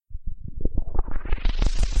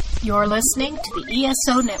You're listening to the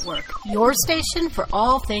ESO Network, your station for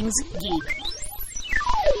all things geek.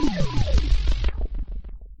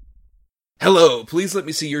 Hello, please let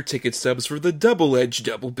me see your ticket stubs for the double-edged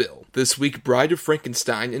double bill. This week, Bride of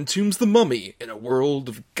Frankenstein entombs the mummy in a world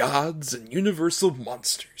of gods and universal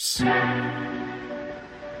monsters.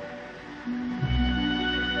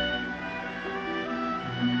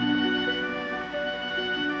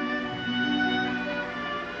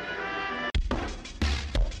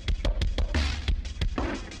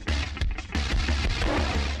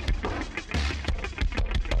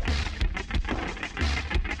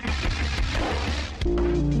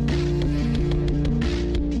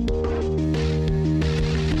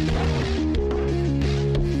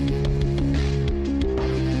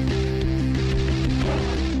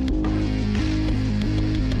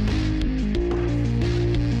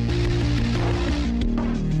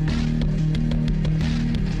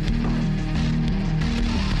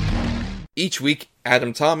 Each week,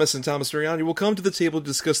 Adam Thomas and Thomas Mariani will come to the table to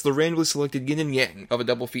discuss the randomly selected yin and yang of a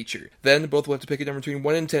double feature. Then, both will have to pick a number between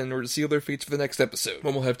 1 and 10 in order to seal their fates for the next episode.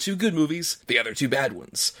 One will have 2 good movies, the other 2 bad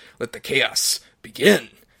ones. Let the chaos begin!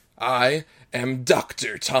 I am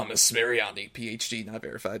Dr. Thomas Mariani, PhD, not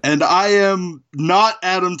verified. And I am not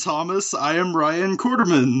Adam Thomas, I am Ryan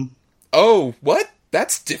Quarterman. Oh, what?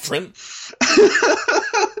 That's different.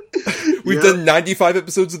 We've done 95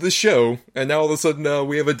 episodes of this show, and now all of a sudden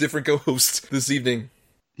we have a different co-host this evening.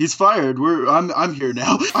 He's fired. I'm here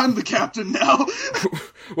now. I'm the captain now.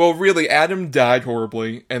 Well, really, Adam died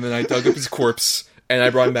horribly, and then I dug up his corpse, and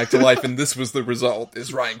I brought him back to life, and this was the result,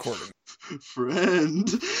 is Ryan Quarterman. Friend,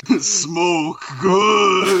 smoke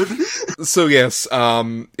good. So yes,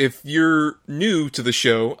 if you're new to the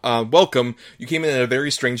show, welcome. You came in at a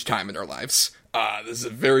very strange time in our lives. This is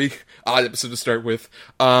a very odd episode to start with.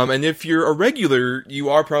 And if you're a regular, you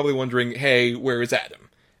are probably wondering, hey, where is Adam?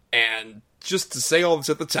 And just to say all this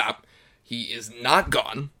at the top, he is not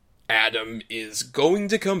gone. Adam is going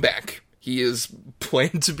to come back. He is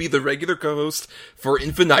planned to be the regular co-host for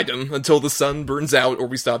infinitum until the sun burns out or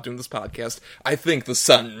we stop doing this podcast. I think the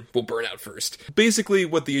sun will burn out first. Basically,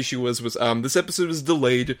 what the issue was this episode is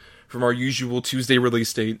delayed from our usual Tuesday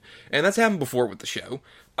release date, and that's happened before with the show.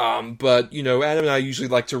 But, you know, Adam and I usually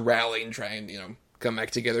like to rally and try and, you know, come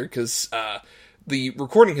back together, because the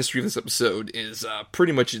recording history of this episode is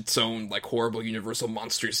pretty much its own, like, horrible Universal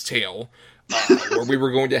Monsters tale, where we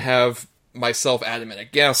were going to have myself, Adam, and a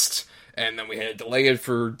guest, and then we had to delay it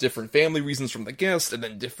for different family reasons from the guest, and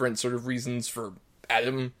then different sort of reasons for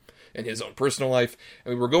Adam and his own personal life,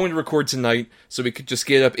 and we were going to record tonight so we could just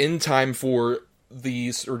get up in time for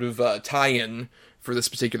the sort of tie-in for this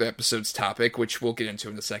particular episode's topic, which we'll get into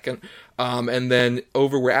in a second. And then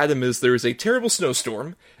over where Adam is, there is a terrible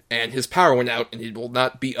snowstorm, and his power went out, and it will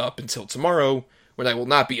not be up until tomorrow, when I will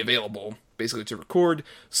not be available, basically, to record.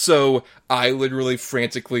 So I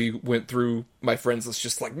frantically went through my friends list,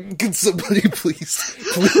 just like, can somebody please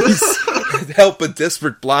help a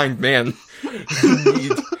desperate blind man in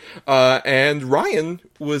need. And Ryan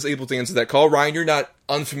was able to answer that call. Ryan, you're not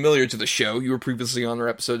unfamiliar to the show. You were previously on our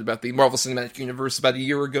episode about the Marvel Cinematic Universe about a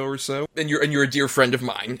year ago or so. And you're a dear friend of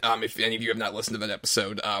mine. If any of you have not listened to that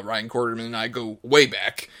episode, Ryan Quarterman and I go way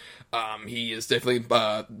back. He is definitely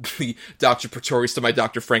the Dr. Pretorius to my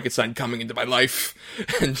Dr. Frankenstein coming into my life.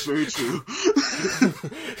 And very true.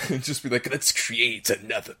 And just be like, let's create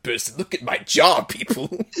another person. Look at my jaw, people.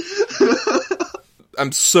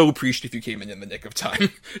 I'm so appreciative you came in the nick of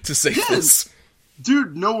time to say this.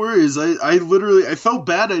 Dude, no worries. I felt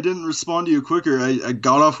bad I didn't respond to you quicker. I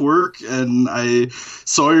got off work and I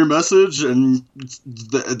saw your message and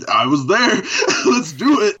I was there. Let's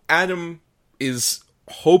do it. Adam is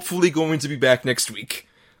hopefully going to be back next week.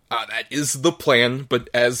 That is the plan, but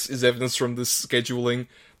as is evidence from this scheduling,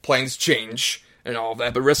 plans change and all of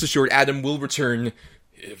that. But rest assured, Adam will return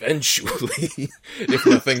eventually, if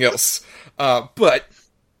nothing else. But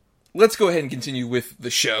let's go ahead and continue with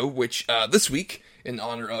the show, which this week, in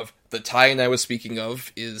honor of the tie-in I was speaking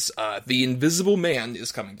of, is The Invisible Man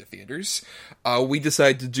is coming to theaters. We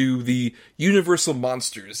decided to do the Universal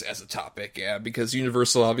Monsters as a topic, because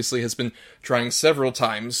Universal obviously has been trying several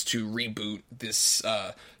times to reboot this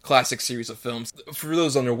classic series of films. For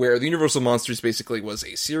those unaware, the Universal Monsters basically was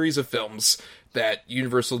a series of films that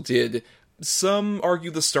Universal did. Some argue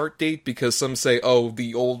the start date, because some say, oh,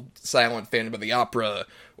 the old silent Phantom of the Opera,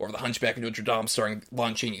 or The Hunchback of Notre Dame starring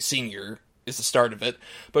Lon Chaney Sr., is the start of it.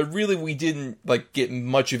 But really, we didn't get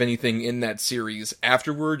much of anything in that series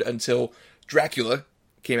afterward until Dracula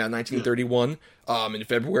came out in 1931 in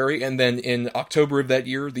February, and then in October of that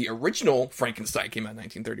year, the original Frankenstein came out in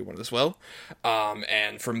 1931 as well.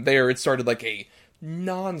 And from there, it started like a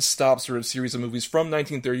non-stop sort of series of movies from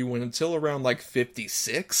 1931 until around, like,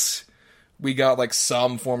 56. We got, like,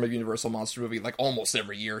 some form of Universal monster movie, like, almost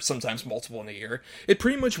every year, sometimes multiple in a year. It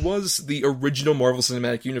pretty much was the original Marvel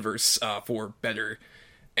Cinematic Universe, for better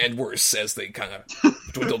and worse, as they kind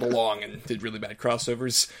of dwindled along and did really bad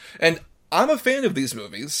crossovers. And I'm a fan of these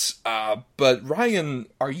movies, but Ryan,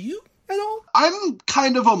 are you at all? I'm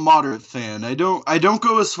kind of a moderate fan. I don't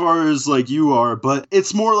go as far as like you are, but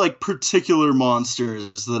it's more like particular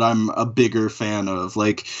monsters that I'm a bigger fan of,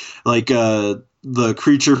 like the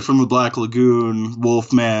Creature from the Black Lagoon,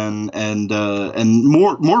 Wolfman, and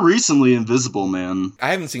more recently Invisible Man. I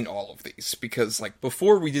haven't seen all of these because, like,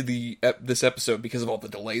 before we did this episode, because of all the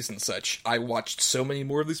delays and such, I watched so many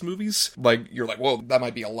more of these movies. Like, you're like, well, that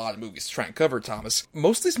might be a lot of movies to try and cover, Thomas.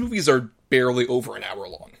 Most of these movies are barely over an hour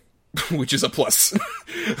long. Which is a plus.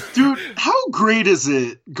 Dude, how great is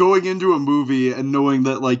it going into a movie and knowing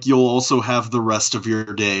that, like, you'll also have the rest of your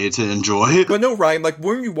day to enjoy? But no, Ryan, like,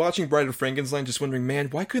 weren't you watching Bride of Frankenstein just wondering, man,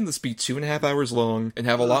 why couldn't this be 2.5 hours long and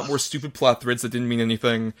have a lot more stupid plot threads that didn't mean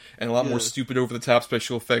anything and a lot more stupid over-the-top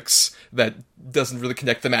special effects that doesn't really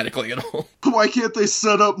connect thematically at all? Why can't they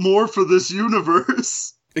set up more for this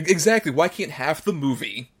universe? Exactly. Why can't half the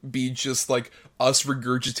movie be just, like, us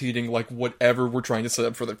regurgitating, like, whatever we're trying to set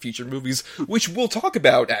up for the future movies, which we'll talk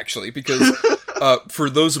about, actually, because for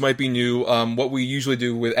those who might be new, what we usually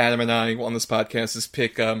do with Adam and I on this podcast is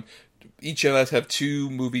pick, each of us have 2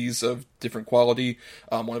 movies of different quality.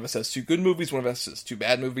 One of us has 2 good movies, one of us has 2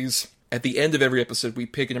 bad movies. At the end of every episode, we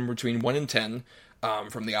pick a number between 1 and 10,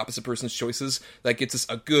 from the opposite person's choices. That gets us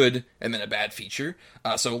a good and then a bad feature.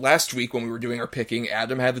 So last week when we were doing our picking,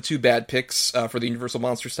 Adam had the 2 bad picks for the Universal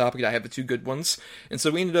Monsters topic, and I had the 2 good ones. And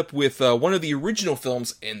so we ended up with one of the original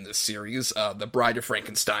films in this series, The Bride of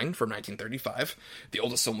Frankenstein from 1935, the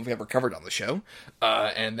oldest film we've ever covered on the show.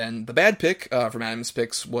 And then the bad pick from Adam's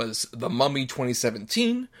picks was The Mummy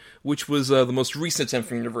 2017, which was the most recent attempt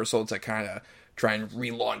from Universal to kind of try and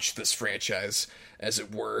relaunch this franchise, as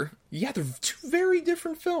it were. Yeah, they're 2 very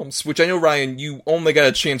different films, which I know, Ryan, you only got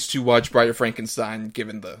a chance to watch Bride of Frankenstein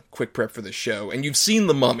given the quick prep for the show, and you've seen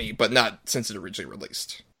The Mummy, but not since it originally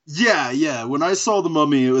released. Yeah. When I saw The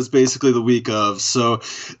Mummy, it was basically the week of, so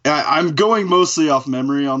I'm going mostly off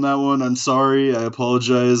memory on that one. I'm sorry, I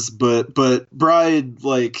apologize, but Bride,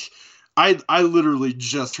 like, I literally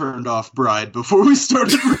just turned off Bride before we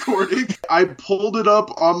started recording. I pulled it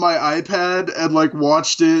up on my iPad and, like,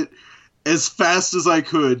 watched it as fast as I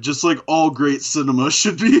could, just like all great cinema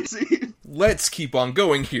should be seen. Let's keep on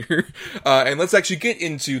going here, and let's actually get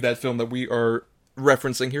into that film that we are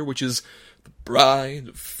referencing here, which is The Bride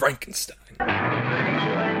of Frankenstein.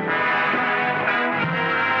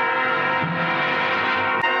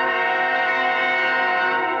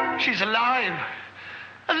 She's alive!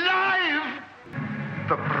 Alive!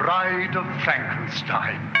 The Bride of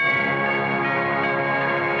Frankenstein.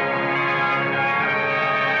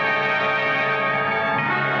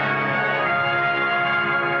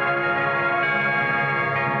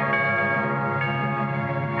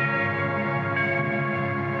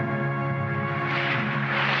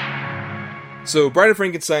 So, Bride of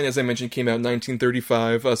Frankenstein, as I mentioned, came out in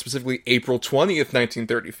 1935, specifically April 20th,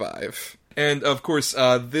 1935. And, of course,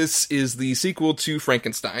 this is the sequel to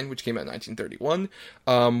Frankenstein, which came out in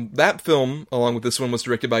 1931. That film, along with this one, was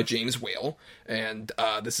directed by James Whale, and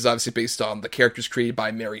this is obviously based on the characters created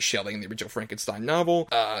by Mary Shelley in the original Frankenstein novel.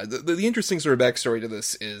 The interesting sort of backstory to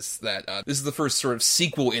this is that this is the first sort of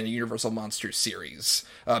sequel in a Universal Monsters series,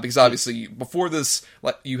 because obviously, before this,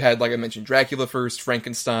 you had, like I mentioned, Dracula first,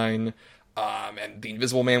 Frankenstein, and The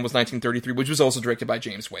Invisible Man was 1933, which was also directed by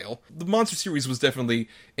James Whale. The Monster series was definitely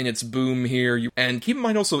in its boom here. And keep in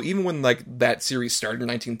mind also, even when like that series started in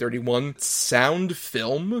 1931, sound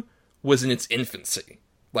film was in its infancy.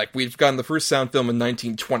 Like, we've gotten the first sound film in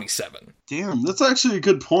 1927. Damn, that's actually a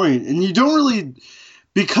good point. And you don't really...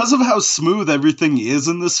 Because of how smooth everything is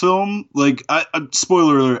in this film, like,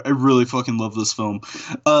 spoiler alert, I really fucking love this film.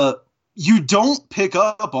 You don't pick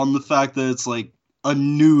up on the fact that it's, like, a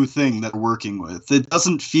new thing that we're working with. It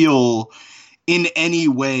doesn't feel in any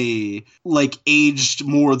way like aged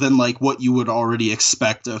more than like what you would already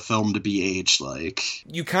expect a film to be aged like.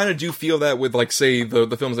 You kind of do feel that with, like, say,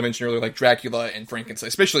 the films I mentioned earlier, like Dracula and Frankenstein.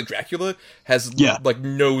 Especially Dracula has like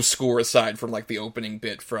no score aside from like the opening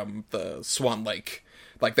bit from the Swan Lake.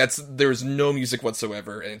 Like, there's no music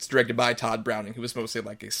whatsoever, and it's directed by Todd Browning, who was mostly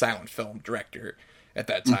like a silent film director at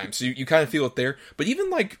that time. Mm-hmm. So you kind of feel it there. But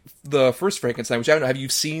even, like, the first Frankenstein, which I don't know, have you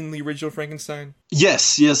seen the original Frankenstein?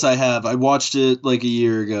 Yes, I have. I watched it, like, a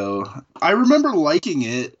year ago. I remember liking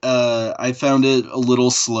it. I found it a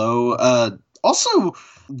little slow. also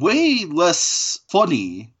way less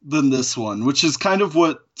funny than this one, which is kind of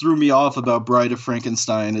what threw me off about Bride of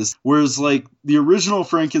Frankenstein. Is whereas like the original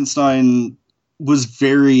Frankenstein was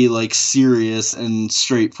very like serious and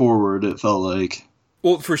straightforward, it felt like.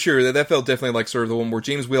 Well, for sure, that felt definitely like sort of the one where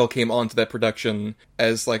James Whale came onto that production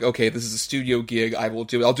as like, okay, this is a studio gig, I'll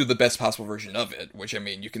do the best possible version of it, which, I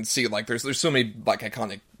mean, you can see, like, there's so many, like,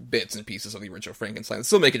 iconic bits and pieces of the original Frankenstein that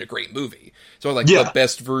still make it a great movie. So, like, the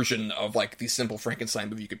best version of, like, the simple Frankenstein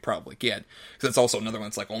movie you could probably get. Because it's also another one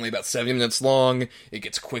that's, like, only about 70 minutes long, it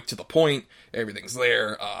gets quick to the point, everything's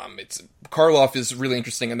there. Karloff is really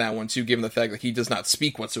interesting in that one, too, given the fact that he does not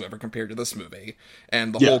speak whatsoever compared to this movie.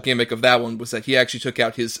 And the whole gimmick of that one was that he actually took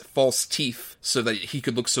out his false teeth so that he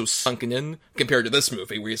could look so sunken in compared to this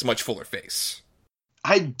movie where he has a much fuller face.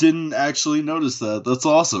 I didn't actually notice that. That's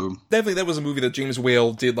awesome. Definitely that was a movie that James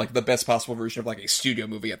Whale did like the best possible version of like a studio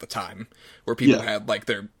movie at the time, where people had like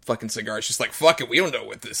their fucking cigars just like, fuck it, we don't know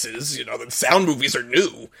what this is, you know, the sound movies are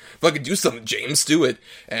new. Fucking do something, James, do it.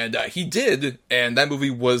 And he did, and that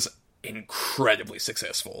movie was incredibly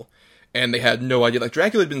successful. And they had no idea, like,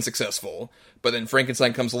 Dracula had been successful, but then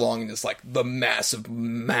Frankenstein comes along and is, like, the massive,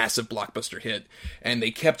 massive blockbuster hit, and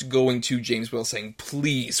they kept going to James Whale saying,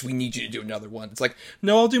 please, we need you to do another one. It's like,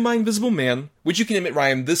 no, I'll do my Invisible Man, which you can admit,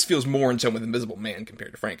 Ryan, this feels more in tone with Invisible Man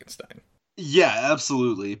compared to Frankenstein. Yeah,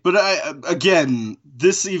 absolutely. But again,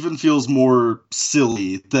 this even feels more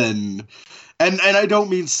silly than... And I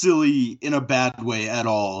don't mean silly in a bad way at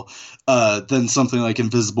all, than something like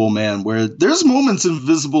Invisible Man, where there's moments in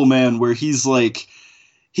Invisible Man where he's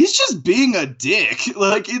just being a dick.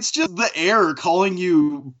 Like, it's just the air calling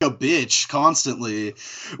you a bitch constantly.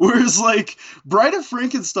 Whereas, like, Bride of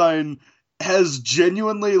Frankenstein has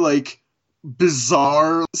genuinely, like,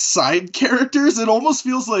 bizarre side characters. It almost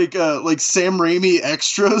feels like Sam Raimi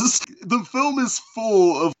extras. The film is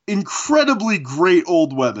full of incredibly great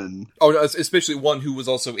old women. Oh, no, especially one who was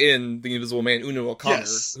also in The Invisible Man, Una O'Connor,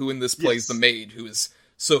 who in this plays the maid, who is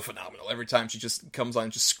so phenomenal. Every time she just comes on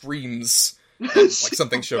and just screams like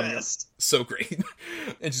something showing up. So great.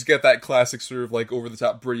 And just get that classic sort of like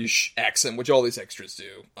over-the-top British accent, which all these extras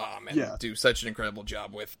do, and do such an incredible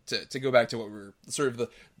job with. To go back to what we were sort of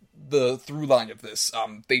the through line of this,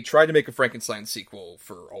 they tried to make a Frankenstein sequel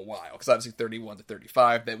for a while, because obviously 31 to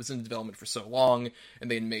 35, that was in development for so long,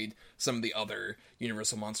 and they had made some of the other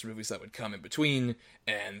Universal monster movies that would come in between,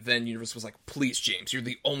 and then Universal was like, please, James, you're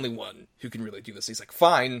the only one who can really do this. And he's like,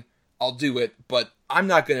 fine, I'll do it, but I'm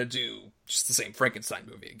not gonna do just the same Frankenstein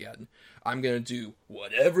movie again. I'm gonna do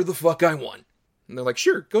whatever the fuck I want. And they're like,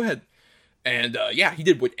 sure, go ahead. And he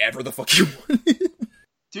did whatever the fuck he wanted.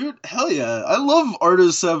 Dude, hell yeah. I love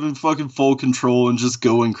artists having fucking full control and just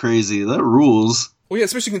going crazy. That rules. Well, yeah,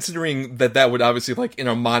 especially considering that would obviously, like, in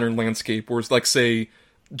a modern landscape, where it's like, say,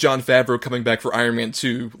 Jon Favreau coming back for Iron Man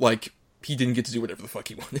 2, like, he didn't get to do whatever the fuck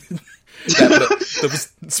he wanted. that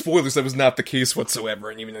was, spoilers, that was not the case whatsoever,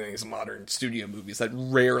 and even in these modern studio movies, that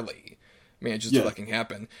rarely manages to fucking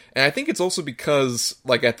happen. And I think it's also because,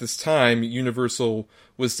 like, at this time, Universal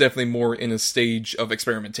was definitely more in a stage of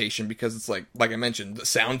experimentation, because it's like I mentioned, the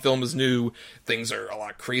sound film is new, things are a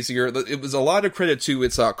lot crazier. It was a lot of credit to,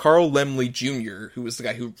 it's Carl Laemmle Jr., who was the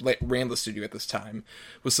guy who ran the studio at this time,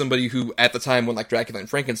 was somebody who, at the time when, like, Dracula and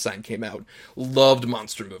Frankenstein came out, loved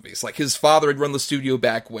monster movies. Like, his father had run the studio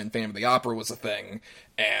back when Phantom of the Opera was a thing,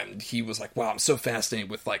 and he was like, wow, I'm so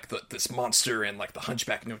fascinated with, like, this monster and, like, the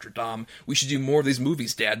Hunchback of Notre Dame. We should do more of these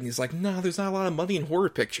movies, Dad. And he's like, no, there's not a lot of money in horror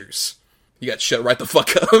pictures. You got shut right the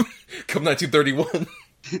fuck up. Come 1931.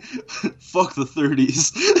 Fuck the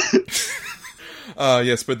 30s.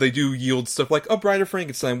 Yes, but they do yield stuff like A Bride of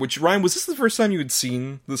Frankenstein, which, Ryan, was this the first time you had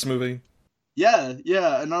seen this movie? Yeah,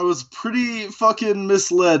 and I was pretty fucking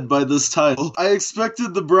misled by this title. I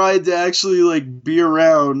expected the bride to actually, like, be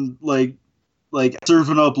around, like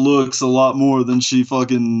serving up looks a lot more than she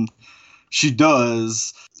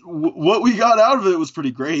does. What we got out of it was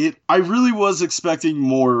pretty great. I really was expecting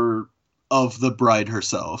more of the bride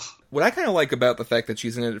herself. What I kind of like about the fact that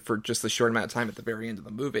she's in it for just a short amount of time at the very end of the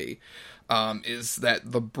movie, is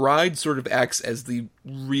that the bride sort of acts as the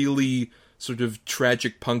really sort of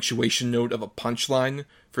tragic punctuation note of a punchline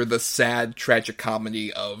for the sad, tragic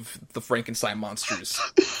comedy of the Frankenstein monster's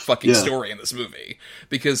fucking story in this movie.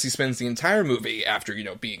 Because he spends the entire movie, after, you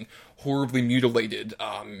know, being horribly mutilated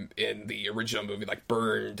in the original movie, like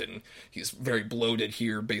burned, and he's very bloated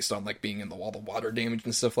here based on, like, being in all the water damage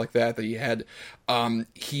and stuff like that he had.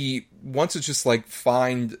 He wants to just, like,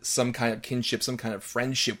 find some kind of kinship, some kind of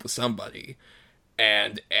friendship with somebody.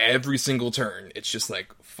 And every single turn, it's just like,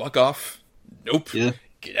 fuck off. Nope. Yeah.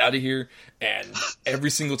 get out of here. And every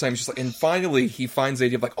single time, he's just like, and finally, he finds the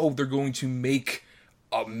idea of like, oh, they're going to make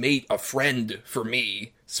a mate, a friend for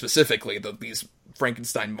me, specifically, these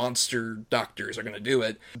Frankenstein monster doctors are going to do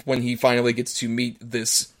it. When he finally gets to meet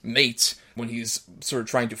this mate, when he's sort of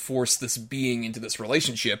trying to force this being into this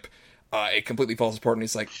relationship, it completely falls apart, and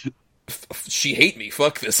he's like, she hate me,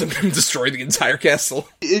 fuck this, I'm going to destroy the entire castle.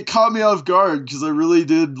 It caught me off guard, because I really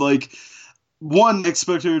did, like, one,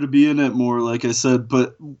 expect her to be in it more, like I said,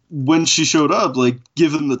 but when she showed up, like,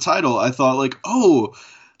 given the title, I thought, like, oh,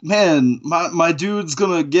 man, my dude's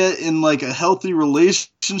gonna get in, like, a healthy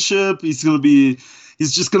relationship, he's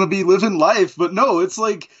just gonna be living life, but no, it's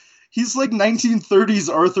like, he's like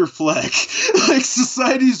 1930s Arthur Fleck. Like,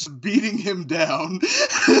 society's beating him down.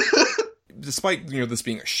 Despite, this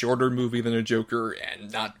being a shorter movie than a Joker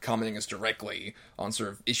and not commenting as directly on sort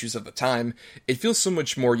of issues of the time, it feels so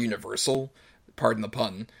much more universal, pardon the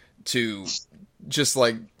pun, to just,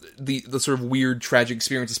 like, the sort of weird, tragic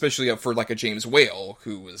experience, especially for, like, a James Whale,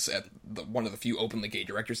 who was one of the few openly gay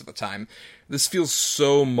directors at the time. This feels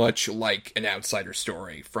so much like an outsider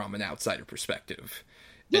story from an outsider perspective.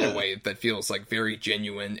 In a way that feels, like, very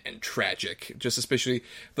genuine and tragic. Just especially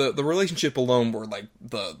the relationship alone where, like,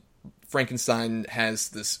 the Frankenstein has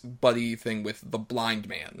this buddy thing with the blind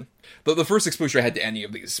man. The first exposure I had to any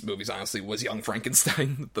of these movies, honestly, was Young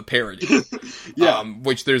Frankenstein, the parody. Yeah.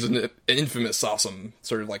 Which there's an infamous, awesome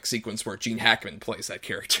sort of, like, sequence where Gene Hackman plays that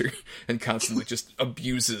character and constantly just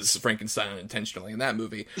abuses Frankenstein unintentionally in that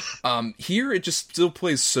movie. Here, it just still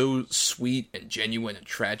plays so sweet and genuine and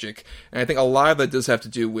tragic. And I think a lot of that does have to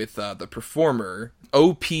do with the performer.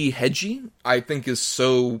 O.P. Hedgie, I think, is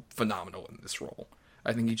so phenomenal in this role.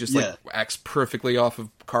 I think he just, like, acts perfectly off of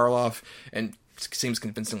Karloff and seems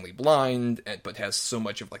convincingly blind, but has so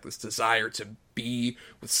much of, like, this desire to be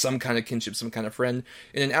with some kind of kinship, some kind of friend,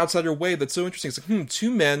 in an outsider way that's so interesting. It's like, two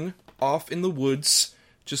men off in the woods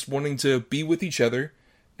just wanting to be with each other,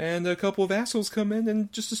 and a couple of assholes come in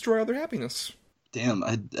and just destroy all their happiness. Damn,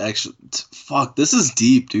 fuck, this is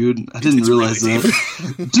deep, dude. I didn't realize really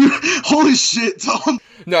that. Dude, holy shit, Tom.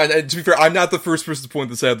 No, and to be fair, I'm not the first person to point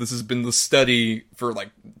this out. This has been the study for, like,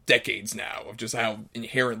 decades now of just how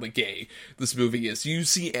inherently gay this movie is. Do you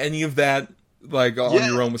see any of that, like, on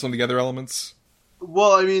your own with some of the other elements?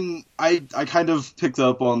 Well, I mean, I kind of picked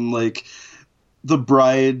up on, like, the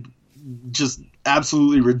bride just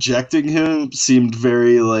absolutely rejecting him seemed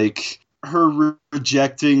very, like, her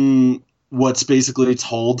rejecting what's basically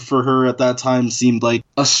told for her at that time seemed like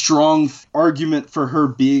a strong argument for her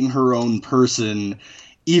being her own person,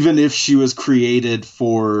 even if she was created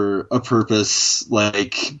for a purpose,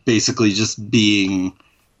 like basically just being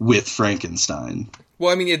with Frankenstein.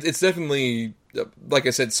 Well, I mean, it's definitely, like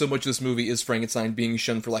I said, so much of this movie is Frankenstein being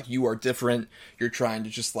shunned for, like, you are different, you're trying to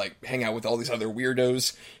just, like, hang out with all these other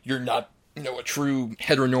weirdos, you're not, a true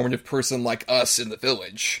heteronormative person like us in the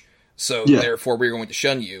village. So, therefore, we're going to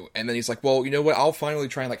shun you. And then he's like, well, you know what, I'll finally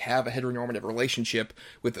try and, like, have a heteronormative relationship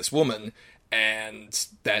with this woman. And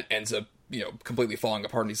that ends up, completely falling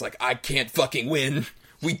apart. And he's like, I can't fucking win.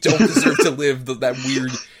 We don't deserve to live that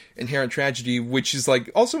weird inherent tragedy, which is, like,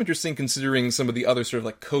 also interesting considering some of the other sort of,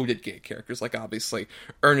 like, coded gay characters. Like, obviously,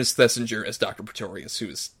 Ernest Thesiger as Dr. Pretorius, who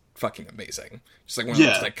is fucking amazing. Just like one of the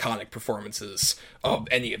most iconic performances of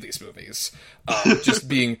any of these movies. Just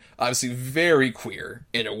being obviously very queer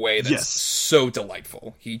in a way that's so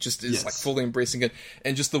delightful. He just is like fully embracing it.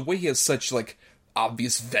 And just the way he has such like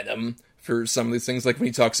obvious venom for some of these things, like when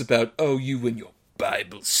he talks about, oh, you and your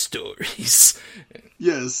Bible stories.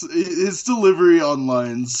 Yes, his delivery on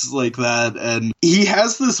lines like that, and he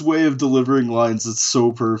has this way of delivering lines that's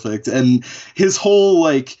so perfect, and his whole,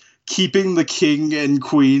 like, keeping the king and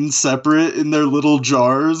queen separate in their little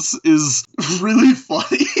jars is really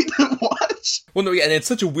funny to watch. Well, no, yeah, and it's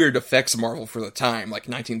such a weird effects marvel for the time, like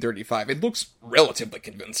 1935. It looks relatively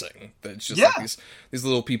convincing that it's just like these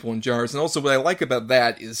little people in jars. And also what I like about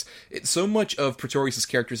that is so much of Pretorius'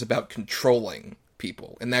 character is about controlling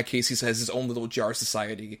people. In that case, he has his own little jar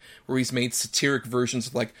society where he's made satiric versions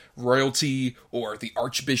of like royalty or the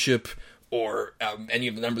archbishop or any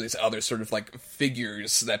of the number of these other sort of like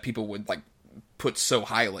figures that people would like put so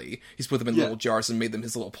highly. He's put them in little jars and made them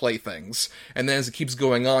his little playthings. And then as it keeps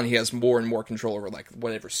going on, he has more and more control over like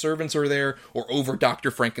whatever servants are there, or over Dr.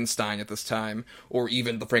 Frankenstein at this time, or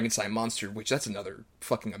even the Frankenstein monster, which that's another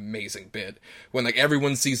fucking amazing bit. When like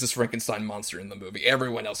everyone sees this Frankenstein monster in the movie,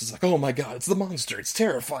 everyone else is like, oh my god, it's the monster, it's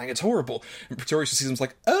terrifying, it's horrible. And Pretorius sees him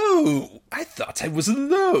like, oh, I thought I was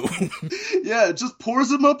alone. Yeah, it just pours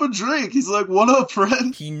him up a drink. He's like, what up,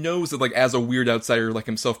 friend? He knows that like as a weird outsider like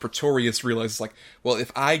himself, Pretorius realizes like, well,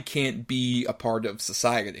 if I can't be a part of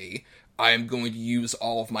society, I am going to use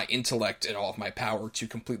all of my intellect and all of my power to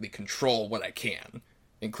completely control what I can,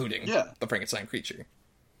 including the Frankenstein creature.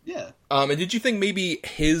 Yeah. And did you think maybe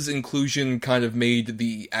his inclusion kind of made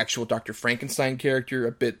the actual Dr. Frankenstein character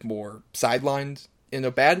a bit more sidelined in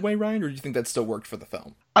a bad way, Ryan, or do you think that still worked for the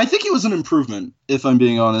film? I think it was an improvement, if I'm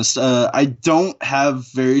being honest. I don't have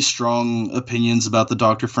very strong opinions about the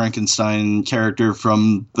Dr. Frankenstein character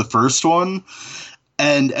from the first one.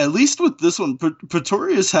 And at least with this one,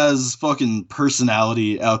 Pretorius has fucking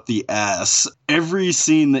personality out the ass. Every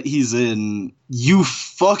scene that he's in, you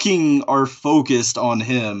fucking are focused on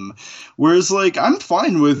him. Whereas, like, I'm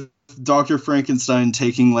fine with Dr. Frankenstein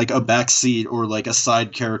taking, like, a backseat or, like, a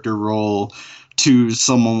side character role to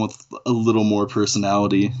someone with a little more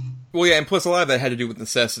personality. Well, yeah, and plus a lot of that had to do with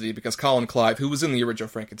necessity, because Colin Clive, who was in the original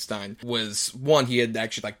Frankenstein, was, one, he had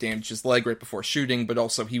actually, like, damaged his leg right before shooting, but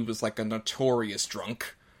also he was, like, a notorious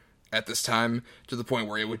drunk at this time, to the point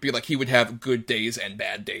where it would be like he would have good days and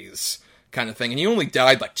bad days kind of thing, and he only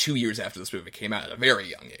died, like, 2 years after this movie came out at a very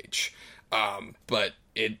young age. But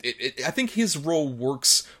I think his role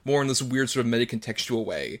works more in this weird sort of meta-contextual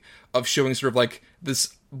way of showing sort of, like,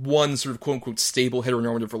 this one sort of quote-unquote stable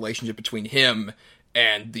heteronormative relationship between him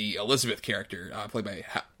and the Elizabeth character, played by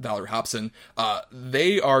Valerie Hobson.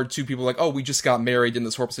 They are two people like, oh, we just got married and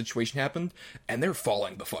this horrible situation happened, and they're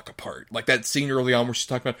falling the fuck apart. Like that scene early on where she's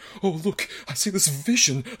talking about, oh, look, I see this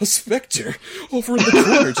vision, a specter, over in the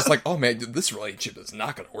corner. Just like, oh man, this relationship is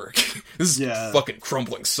not gonna work. This is fucking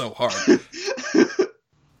crumbling so hard.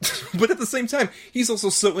 But at the same time, he's also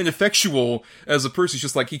so ineffectual as a person. He's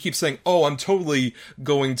just like, he keeps saying, oh, I'm totally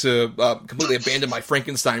going to completely abandon my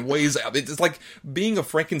Frankenstein ways. It's like being a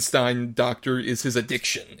Frankenstein doctor is his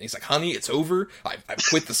addiction. And he's like, honey, it's over. I've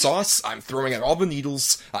quit the sauce. I'm throwing out all the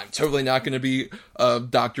needles. I'm totally not going to be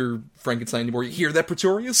Dr. Frankenstein anymore. You hear that,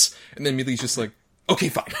 Pretorius? And then immediately he's just like, okay,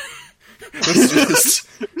 fine. Let's do this.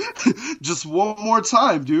 Just one more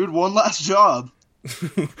time, dude. One last job.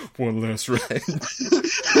 One last ride.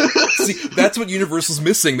 See, that's what Universal's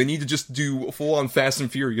missing. They need to just do full-on Fast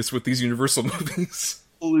and Furious with these Universal movies.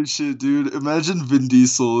 Holy shit, dude. Imagine Vin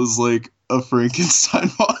Diesel is like a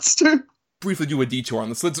Frankenstein monster. Briefly do a detour on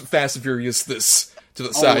this. Let's Fast and Furious this to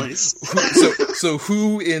the Always. side. So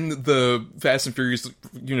who in the Fast and Furious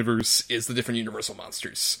universe is the different Universal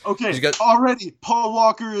monsters? Okay, already, Paul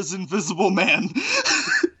Walker is Invisible Man.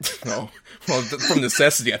 Oh, well, from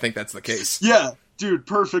necessity, I think that's the case. Yeah. Dude,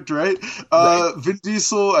 perfect, right? Vin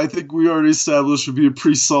Diesel, I think we already established, would be a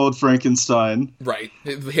pretty solid Frankenstein. Right.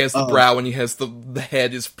 He has the brow and he has the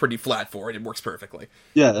head is pretty flat for it. It works perfectly.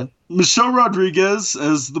 Yeah. Michelle Rodriguez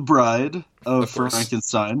as the bride of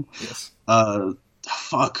Frankenstein. Yes.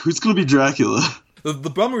 Fuck, who's gonna be Dracula?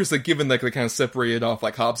 The bummer is that given that they kind of separated off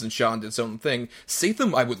like Hobbs and Shaw did its own thing,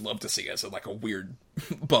 Statham I would love to see as a weird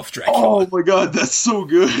buff Dracula. Oh my god, that's so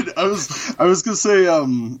good. I was gonna say,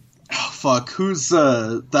 who's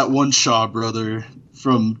that one Shaw brother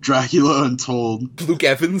from Dracula Untold? Luke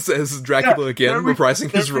Evans as Dracula again,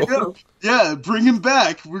 reprising his role. Go. Yeah, bring him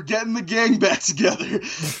back. We're getting the gang back together.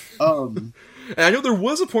 And I know there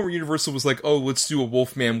was a point where Universal was like, oh, let's do a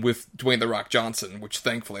Wolfman with Dwayne "The Rock" Johnson, which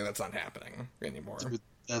thankfully that's not happening anymore. Dude,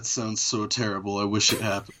 that sounds so terrible. I wish it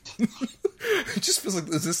happened. It just feels like,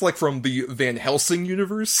 is this like from the Van Helsing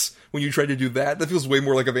universe? When you try to do that? That feels way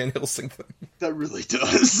more like a Van Helsing thing. That really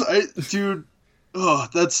does. Dude, oh,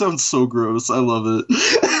 that sounds so gross. I love it.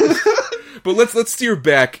 But let's steer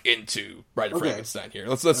back into Bride of Frankenstein here.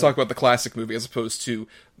 Let's talk about the classic movie as opposed to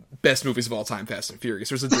best movies of all time, Fast and Furious.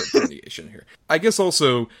 There's a delineation here. I guess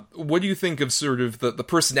also, what do you think of sort of the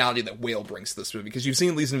personality that Whale brings to this movie? Because you've seen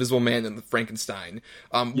at least Invisible Man and the Frankenstein.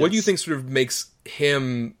 What do you think sort of makes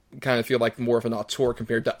him kind of feel like more of an auteur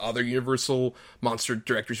compared to other Universal monster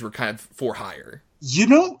directors who were kind of for hire? You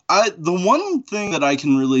know, the one thing that I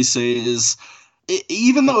can really say is,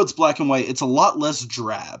 even though it's black and white, it's a lot less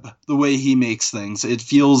drab, the way he makes things. It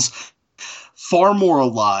feels far more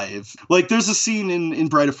alive. Like, there's a scene in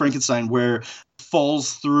Bride of Frankenstein where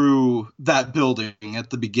falls through that building at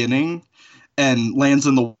the beginning and lands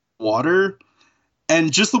in the water.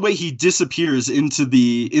 And just the way he disappears into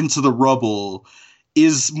the rubble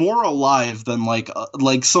is more alive than like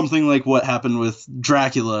something like what happened with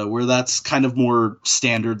Dracula, where that's kind of more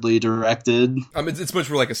standardly directed. It's much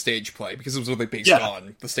more like a stage play, because it was really based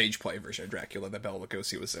on the stage play version of Dracula that Bela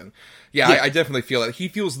Lugosi was in. I definitely feel that he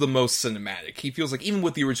feels the most cinematic. He feels like, even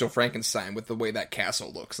with the original Frankenstein, with the way that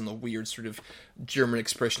castle looks and the weird sort of German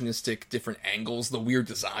expressionistic different angles, the weird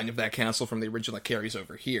design of that castle from the original that carries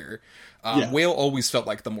over here. Whale always felt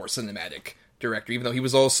like the more cinematic director, even though he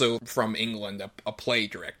was also from England a play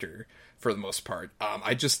director for the most part.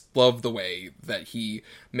 I just love the way that he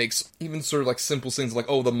makes even sort of like simple things like,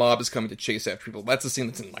 oh, the mob is coming to chase after people. That's a scene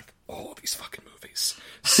that's in like all of these fucking movies.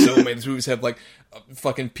 So many of these movies have like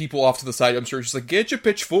fucking people off to the side. I'm sure she's like, get your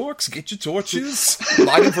pitchforks, get your torches,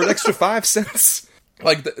 light them for an extra 5 cents.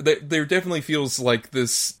 Like, there definitely feels like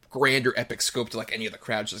this grander epic scope to like any of the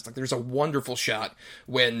crowds. Just like there's a wonderful shot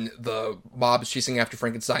when the mob is chasing after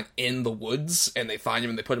Frankenstein in the woods and they find him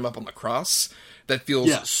and they put him up on the cross. That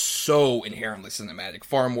feels so inherently cinematic,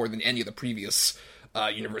 far more than any of the previous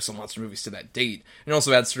Universal monster movies to that date. And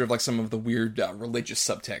also adds sort of like some of the weird religious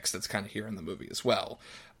subtext that's kind of here in the movie as well.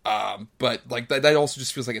 But like that also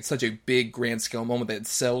just feels like it's such a big grand scale moment that it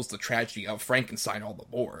sells the tragedy of Frankenstein all the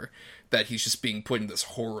more, that he's just being put in this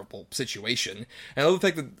horrible situation. And I love the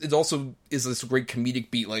fact that it also is this great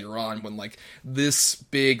comedic beat later on when like this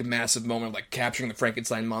big massive moment of like capturing the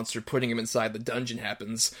Frankenstein monster, putting him inside the dungeon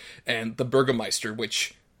happens, and the Burgermeister,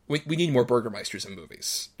 which we need more Burgermeisters in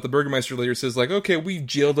movies. The Burgermeister later says like, okay, we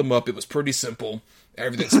jailed him up, it was pretty simple,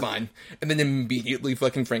 everything's fine. And then immediately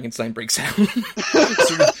fucking Frankenstein breaks out.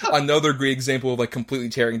 Sort of another great example of like completely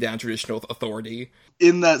tearing down traditional authority.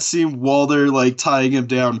 In that scene, while they're like tying him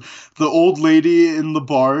down, the old lady in the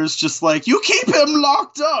bar is just like, you keep him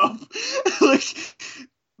locked up! Like,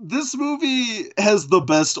 this movie has the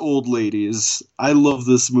best old ladies. I love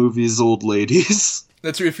this movie's old ladies.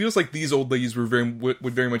 That's true. It feels like these old ladies would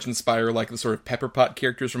very much inspire like the sort of Pepper Pot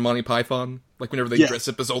characters from Monty Python. Like whenever they dress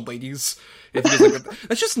up as old ladies. It feels like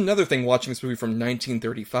that's just another thing watching this movie from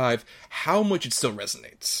 1935, how much it still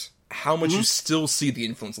resonates. How much you still see the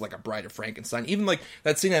influence of like a Bride of Frankenstein. Even like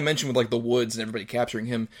that scene I mentioned with like the woods and everybody capturing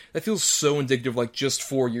him, that feels so indicative like just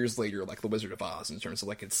 4 years later, like The Wizard of Oz in terms of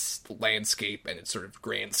like its landscape and its sort of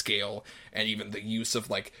grand scale and even the use of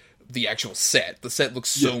like the actual set. The set looks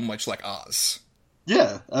so much like Oz.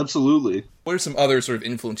 Yeah, absolutely. What are some other sort of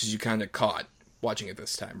influences you kind of caught watching it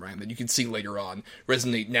this time, Ryan, that you can see later on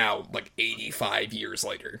resonate now, like 85 years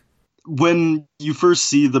later? When you first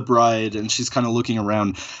see the bride and she's kind of looking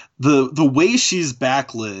around, the way she's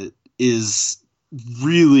backlit is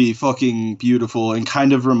really fucking beautiful and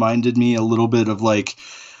kind of reminded me a little bit of like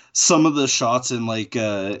some of the shots in like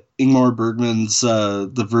Ingmar Bergman's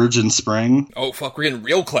The Virgin Spring. Oh fuck, we're getting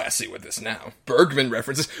real classy with this now. Bergman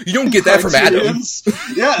references. You don't get that from Adam.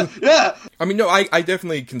 Yeah. I mean, no, I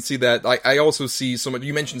definitely can see that. I also see so much.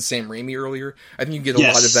 You mentioned Sam Raimi earlier. I think you get a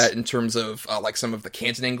lot of that in terms of like some of the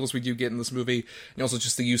Canton angles we do get in this movie, and also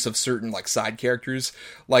just the use of certain like side characters,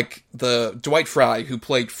 like the Dwight Frye who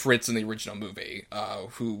played Fritz in the original movie,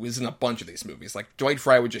 who was in a bunch of these movies. Like Dwight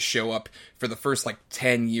Frye would just show up for the first like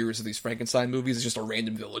 10 years of these Frankenstein movies as just a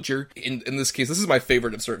random villager. In this case, this is my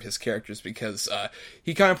favorite of sort of his characters because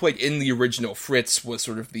he kind of played in the original. Fritz was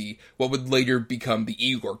sort of the what would later become the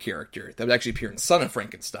Igor character that would actually appear in Son of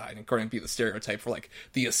Frankenstein, according to the stereotype for like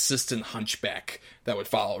the assistant hunchback that would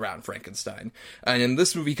follow around Frankenstein. And in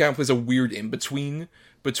this movie, he kind of plays a weird in-between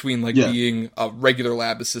like being a regular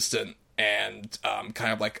lab assistant and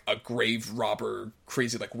kind of like a grave robber,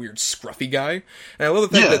 crazy, like weird scruffy guy. And I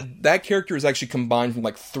love the fact that character is actually combined from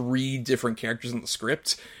like 3 different characters in the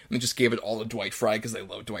script, and they just gave it all to Dwight Frye because they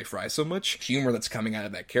love Dwight Frye so much. Humor that's coming out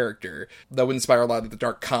of that character that would inspire a lot of the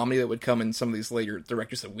dark comedy that would come in some of these later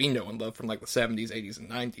directors that we know and love from like the 70s, 80s, and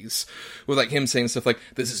 90s, with like him saying stuff like,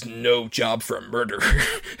 "This is no job for a murderer,"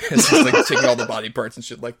 and so like taking all the body parts and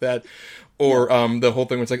shit like that. Or the whole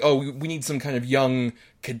thing was like, oh, we need some kind of young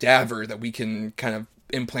cadaver that we can kind of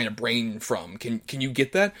implant a brain from. Can you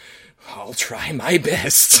get that? I'll try my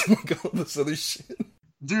best. Like all this other shit.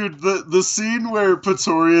 Dude, the scene where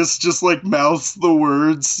Pretorius just like mouths the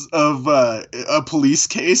words of a police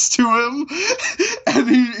case to him and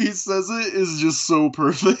he says it is just so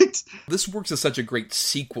perfect. This works as such a great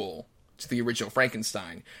sequel to the original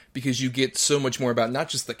Frankenstein, because you get so much more about not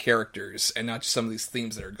just the characters and not just some of these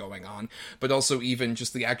themes that are going on, but also even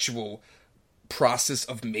just the actual process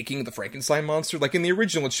of making the Frankenstein monster. Like in the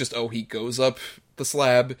original, it's just, oh, he goes up the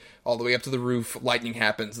slab all the way up to the roof, lightning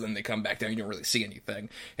happens, and then they come back down, you don't really see anything.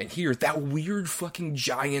 And here, that weird fucking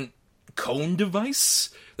giant cone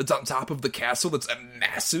device that's on top of the castle, that's a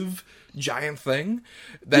massive giant thing,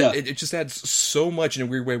 that it just adds so much in a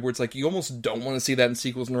weird way where it's like you almost don't want to see that in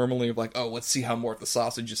sequels normally, of like, oh, let's see how more of the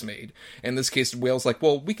sausage is made. In this case, Whale's like,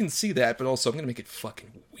 well, we can see that, but also I'm gonna make it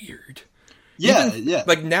fucking weird. Yeah.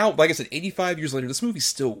 Like now, like I said, 85 years later, this movie's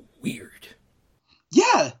still weird.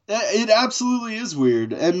 Yeah, it absolutely is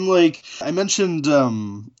weird. And like I mentioned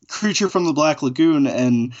Creature from the Black Lagoon,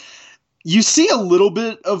 and you see a little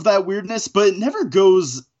bit of that weirdness, but it never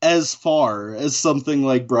goes as far as something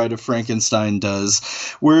like Bride of Frankenstein does.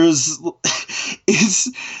 Whereas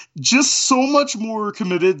is just so much more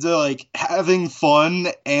committed to like having fun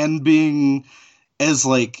and being as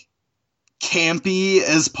like campy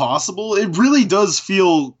as possible. It really does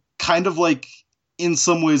feel kind of like in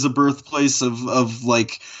some ways a birthplace of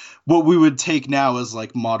like what we would take now as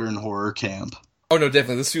like modern horror camp. Oh no,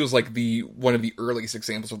 definitely. This feels like one of the earliest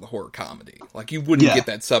examples of the horror comedy. Like, you wouldn't get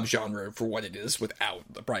that subgenre for what it is without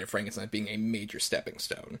The Bride of Frankenstein being a major stepping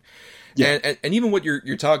stone. Yeah. And even what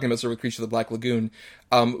you're talking about, sort of Creature of the Black Lagoon,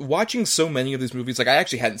 watching so many of these movies, like, I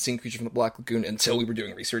actually hadn't seen Creature from the Black Lagoon until we were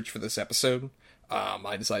doing research for this episode.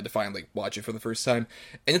 I decided to finally watch it for the first time.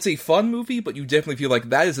 And it's a fun movie, but you definitely feel like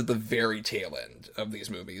that is at the very tail end of these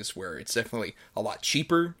movies, where it's definitely a lot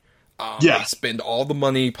cheaper. They spend all the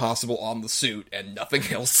money possible on the suit and nothing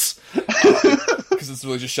else. Because it's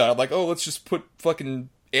really just shot like, oh, let's just put fucking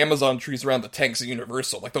Amazon trees around the tanks at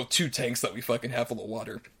Universal. Like those 2 tanks that we fucking have full of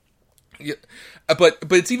water. Yeah, but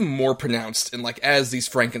it's even more pronounced in, like, as these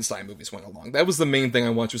Frankenstein movies went along. That was the main thing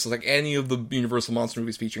I watched, was like any of the Universal monster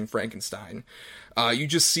movies featuring Frankenstein. You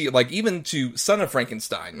just see, like, even to Son of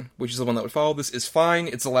Frankenstein, which is the one that would follow this, is fine.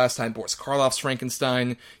 It's the last time Boris Karloff's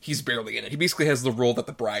Frankenstein. He's barely in it. He basically has the role that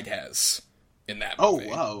the Bride has in that movie.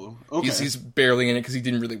 Oh, wow. Okay. He's barely in it because he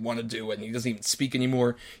didn't really want to do it, and he doesn't even speak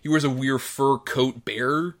anymore. He wears a weird fur coat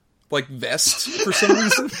bear like vest for some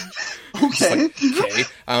reason. Okay. Okay,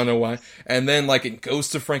 I don't know why. And then, like, in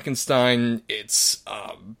Ghost of Frankenstein, it's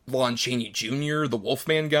Lon Chaney Jr., the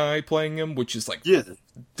Wolfman guy, playing him, which is, like,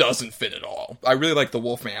 doesn't fit at all. I really like the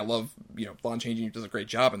Wolfman. I love, Lon Chaney Jr. does a great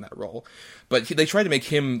job in that role. But they tried to make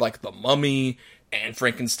him, like, the Mummy and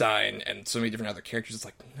Frankenstein and so many different other characters. It's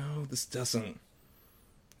like, no, this doesn't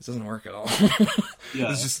work at all.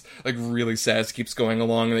 It's just, like, really sad. It keeps going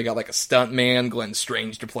along, and they got, like, a stunt man, Glenn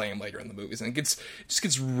Strange, to play him later in the movies, and it just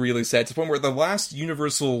gets really sad, to the point where the last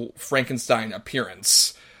Universal Frankenstein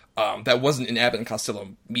appearance, that wasn't in Abbott and Costello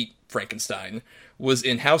Meet Frankenstein, was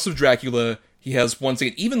in House of Dracula. He has, once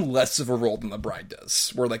again, even less of a role than the Bride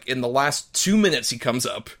does, where, like, in the last 2 minutes he comes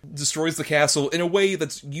up, destroys the castle in a way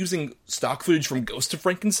that's using stock footage from Ghost of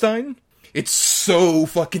Frankenstein. It's so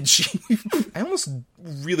fucking cheap. I almost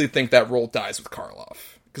really think that role dies with Karloff.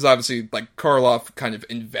 Because obviously, like, Karloff kind of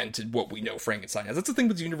invented what we know Frankenstein as. That's the thing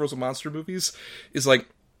with the Universal Monster movies, is, like,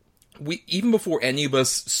 even before any of us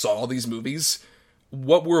saw these movies,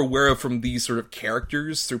 what we're aware of from these sort of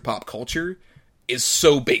characters through pop culture is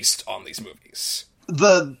so based on these movies.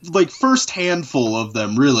 The, like, first handful of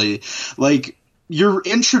them, really, like, your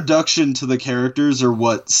introduction to the characters are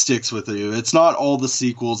what sticks with you. It's not all the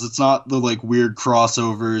sequels. It's not the, like, weird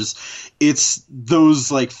crossovers. It's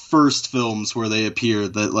those, like, first films where they appear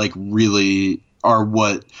that, like, really are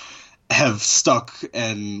what have stuck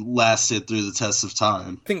and lasted through the test of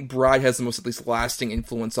time. I think Bride has the most, at least, lasting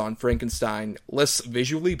influence on Frankenstein, less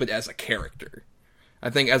visually, but as a character. I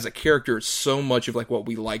think as a character, so much of, like, what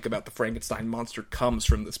we like about the Frankenstein monster comes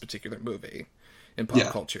from this particular movie in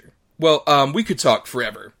pop culture. Well, we could talk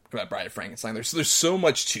forever about Bride of Frankenstein. There's so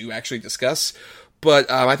much to actually discuss, but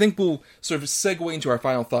I think we'll sort of segue into our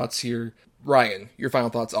final thoughts here. Ryan, your final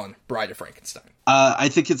thoughts on Bride of Frankenstein? I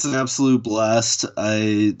think it's an absolute blast.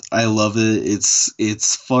 I love it.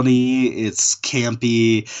 It's funny. It's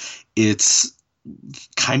campy. It's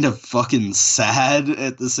kind of fucking sad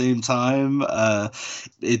at the same time.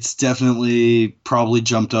 It's definitely probably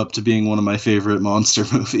jumped up to being one of my favorite monster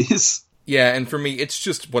movies. Yeah, and for me, it's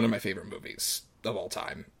just one of my favorite movies of all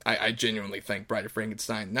time. I genuinely think Bride of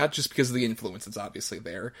Frankenstein, not just because of the influence that's obviously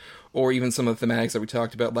there, or even some of the thematics that we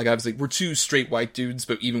talked about. Like, obviously, we're 2 straight white dudes,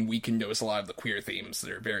 but even we can notice a lot of the queer themes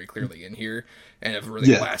that are very clearly in here, and have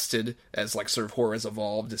really lasted as, like, sort of horror has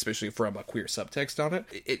evolved, especially from a queer subtext on it.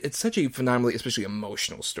 It's such a phenomenally, especially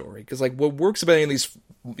emotional story, because, like, what works about any of these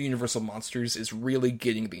Universal monsters is really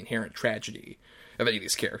getting the inherent tragedy of any of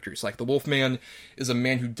these characters. Like, the Wolfman is a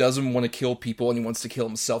man who doesn't want to kill people, and he wants to kill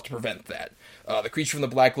himself to prevent that. The Creature from the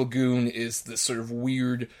Black Lagoon is this sort of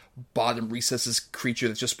weird bottom recesses creature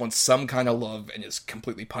that just wants some kind of love and is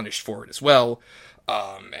completely punished for it as well.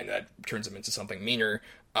 And that turns him into something meaner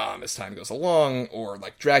as time goes along. Or,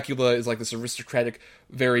 like, Dracula is like this aristocratic,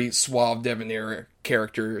 very suave, debonair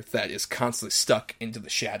character that is constantly stuck into the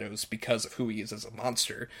shadows because of who he is as a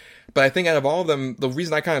monster. But I think out of all of them, the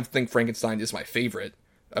reason I kind of think Frankenstein is my favorite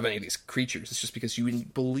of any of these creatures is just because you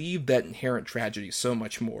believe that inherent tragedy so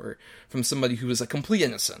much more from somebody who is a complete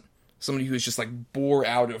innocent. Somebody who is just, like, bore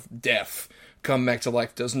out of death, come back to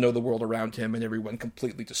life, doesn't know the world around him, and everyone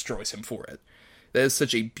completely destroys him for it. That is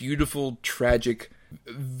such a beautiful, tragic,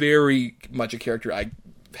 very much a character I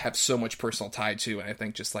have so much personal tie to, and I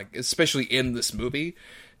think just, like, especially in this movie,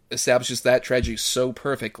 establishes that tragedy so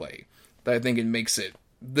perfectly that I think it makes it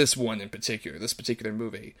this one in particular, this particular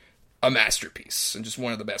movie, a masterpiece, and just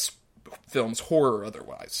one of the best films, horror or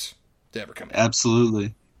otherwise, to ever come out.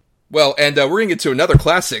 Absolutely. Well, and we're going to get to another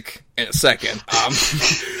classic in a second.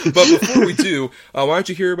 But before we do, why don't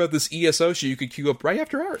you hear about this ESO show you could queue up right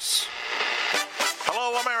after ours?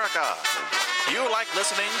 Hello, America. Do you like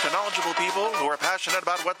listening to knowledgeable people who are passionate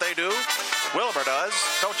about what they do? Wilbur does,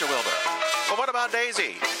 don't you, Wilbur? But what about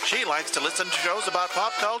Daisy? She likes to listen to shows about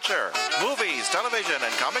pop culture, movies, television,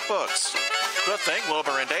 and comic books. Good thing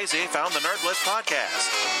Wilbur and Daisy found the Nerd Bliss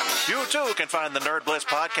Podcast. You, too, can find the Nerd Bliss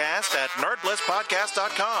Podcast at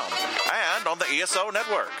nerdblisspodcast.com and on the ESO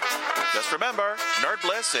Network. Just remember, Nerd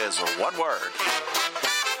Bliss is one word.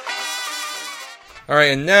 All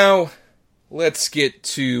right, and now let's get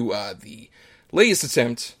to the latest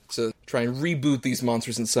attempt to try and reboot these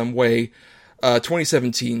monsters in some way.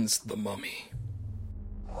 2017's The Mummy.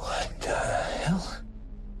 What the hell?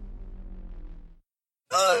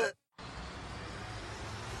 No!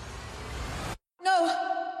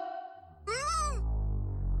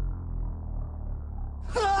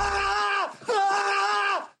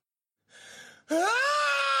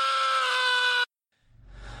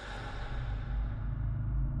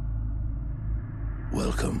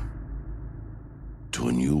 Welcome to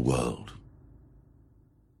a new world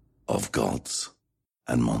of gods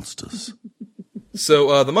and monsters.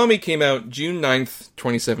 So, The Mummy came out June 9th,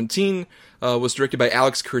 2017, was directed by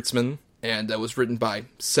Alex Kurtzman, and was written by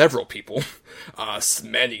several people,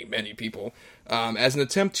 many people, as an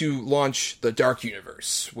attempt to launch the Dark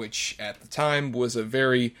Universe, which at the time was a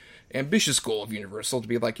very ambitious goal of Universal, to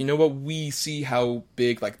be like, you know what, we see how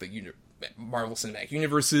big, like, the Marvel Cinematic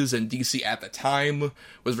Universes and DC at the time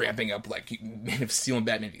was ramping up, like, Man of Steel and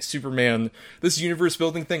Batman v Superman. This universe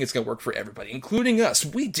building thing is going to work for everybody, including us.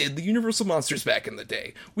 We did the Universal Monsters back in the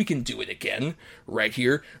day. We can do it again, right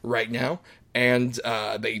here, right now. And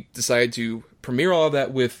they decided to premiere all of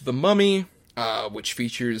that with The Mummy, which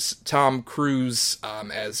features Tom Cruise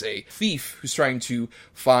as a thief who's trying to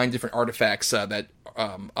find different artifacts that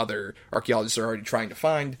other archaeologists are already trying to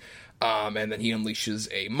find. And then he unleashes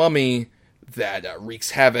a mummy that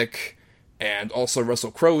wreaks havoc. And also Russell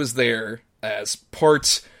Crowe is there as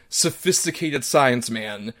part sophisticated science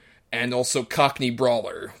man and also Cockney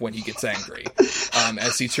brawler when he gets angry.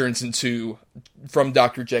 As he turns from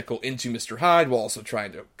Dr. Jekyll into Mr. Hyde while also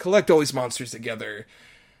trying to collect all these monsters together.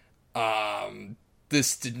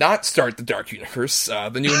 This did not start the Dark Universe.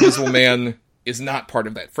 The New Invisible Man is not part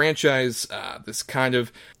of that franchise.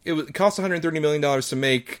 It cost $130 million to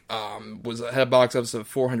make, had a box office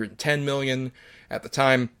of $410 million at the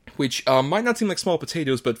time, which might not seem like small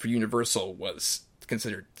potatoes, but for Universal was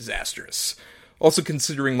considered disastrous. Also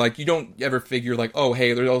considering, like, you don't ever figure, like, oh,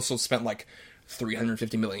 hey, they also spent, like,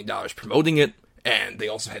 $350 million promoting it, and they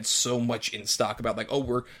also had so much in stock about, like, oh,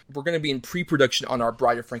 we're going to be in pre-production on our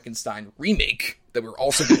Bride of Frankenstein remake that we're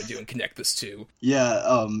also going to do and connect this to. Yeah,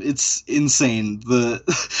 it's insane.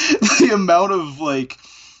 The amount of, like,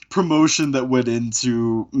 promotion that went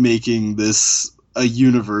into making this a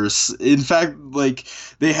universe. In fact, like,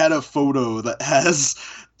 they had a photo that has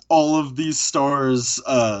all of these stars,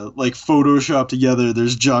 like, photoshopped together.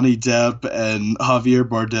 There's Johnny Depp and Javier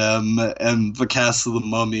Bardem and the cast of The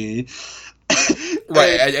Mummy.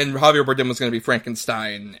 Right, and Javier Bardem was going to be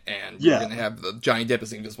Frankenstein, and yeah, we're going to have Johnny Depp as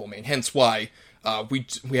the Invisible Man. Hence why we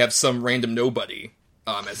have some random nobody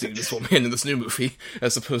as the Invisible Man in this new movie,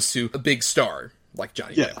 as opposed to a big star like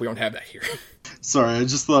Johnny Depp. We don't have that here. Sorry, I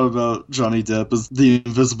just thought about Johnny Depp as the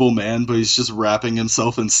Invisible Man, but he's just wrapping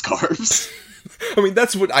himself in scarves. I mean,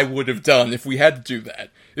 that's what I would have done if we had to do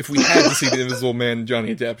that. If we had to see the Invisible Man,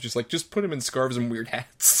 Johnny Depp, just put him in scarves and weird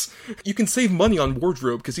hats. You can save money on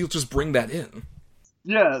wardrobe, because he'll just bring that in.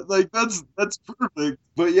 Yeah, like, that's perfect.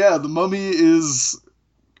 But yeah, The Mummy is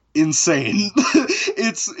insane.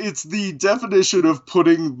 It's the definition of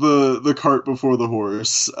putting the cart before the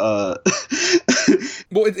horse.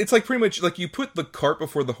 Well, it's like pretty much like you put the cart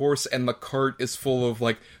before the horse, and the cart is full of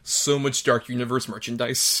like so much Dark Universe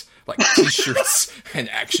merchandise, like T-shirts and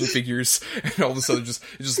action figures, and all this other just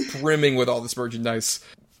brimming with all this merchandise.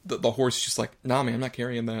 The horse is just like, nah, man, I'm not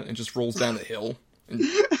carrying that, and just rolls down the hill and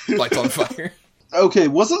lights on fire. Okay,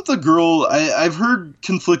 wasn't the girl... I've heard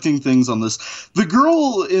conflicting things on this. The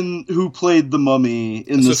girl who played the mummy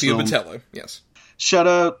in this film... Sophia Boutella, yes. Shout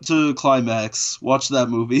out to Climax. Watch that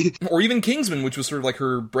movie. Or even Kingsman, which was sort of like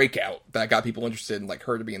her breakout that got people interested in like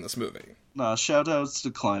her to be in this movie. Nah, shout outs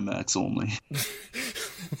to Climax only.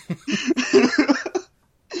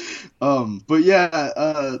 But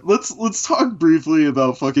yeah, let's talk briefly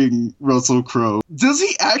about fucking Russell Crowe. Does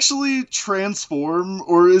he actually transform,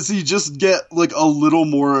 or is he just get like a little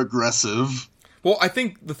more aggressive? Well, I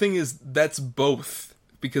think the thing is, that's both.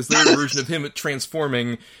 Because their version of him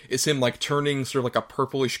transforming is him, like, turning sort of like a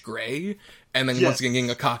purplish gray, and then once again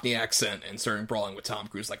getting a Cockney accent and starting brawling with Tom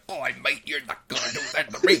Cruise, like, "Oh, mate, you're not gonna do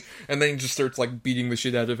that to me!" And then he just starts, like, beating the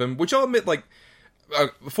shit out of him, which I'll admit, like,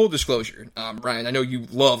 full disclosure, Ryan, I know you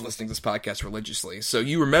love listening to this podcast religiously, so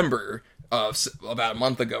you remember, about a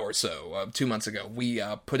month ago or so, 2 months ago, we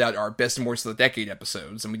put out our best and worst of the decade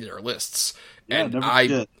episodes, and we did our lists. Yeah, and never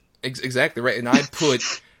forget. Exactly right, and I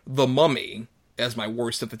put The Mummy as my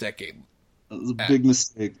worst of the decade. That was a big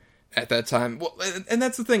mistake. At that time. Well, and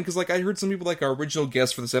that's the thing, because, like, I heard some people, like, our original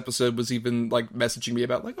guest for this episode was even, like, messaging me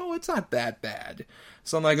about, like, oh, it's not that bad.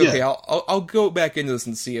 So I'm like, okay, I'll go back into this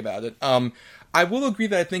and see about it. I will agree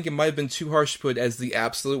that I think it might have been too harsh to put as the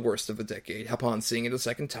absolute worst of the decade upon seeing it a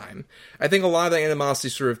second time. I think a lot of the animosity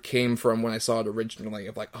sort of came from when I saw it originally,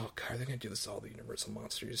 of like, oh god, are they going to do this to all the Universal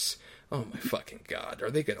monsters? Oh my fucking god, are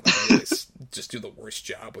they going to like, really just do the worst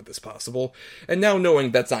job with this possible? And now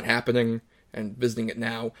knowing that's not happening, and visiting it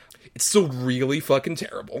now, it's still really fucking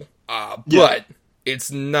terrible. But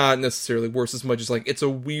it's not necessarily worse as much as, like, it's a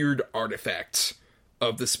weird artifact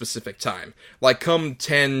of this specific time. Like, come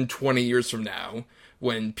 10, 20 years from now,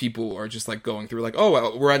 when people are just, like, going through, like,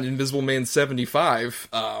 oh, we're on Invisible Man 75,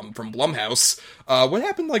 from Blumhouse. What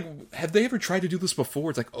happened, like, have they ever tried to do this before?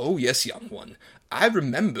 It's like, oh, yes, young one. I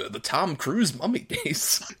remember the Tom Cruise Mummy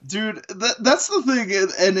days. Dude, that's the thing,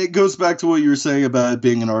 and it goes back to what you were saying about it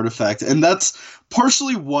being an artifact, and that's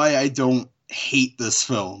partially why I don't hate this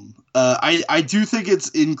film. I do think it's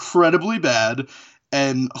incredibly bad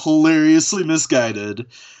and hilariously misguided,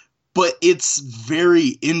 but it's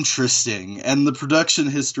very interesting, and the production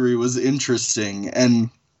history was interesting, and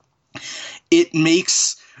it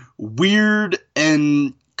makes weird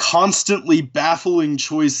and constantly baffling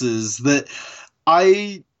choices that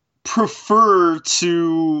I prefer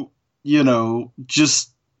to,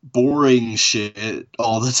 just boring shit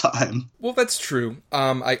all the time. Well, that's true.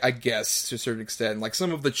 I guess, to a certain extent. Like,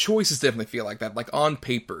 some of the choices definitely feel like that. Like, on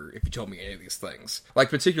paper, if you told me any of these things. Like,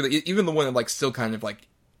 particularly, even the one that, like, still kind of, like,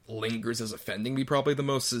 lingers as offending me probably the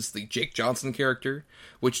most is the Jake Johnson character,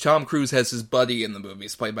 which Tom Cruise has his buddy in the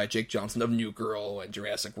movies, played by Jake Johnson of New Girl and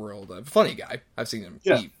Jurassic World. A funny guy. I've seen him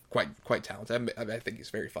be quite talented. I think he's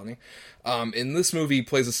very funny. In this movie, he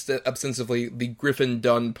plays ostensibly the Griffin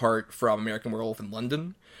Dunne part from American Werewolf in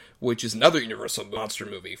London, which is another Universal monster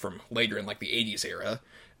movie from later in, like, the 80s era.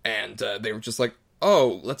 And they were just like,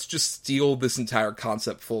 oh, let's just steal this entire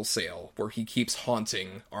concept full sail, where he keeps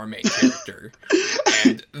haunting our main character.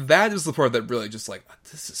 And that is the part that really just, like,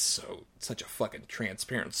 this is such a fucking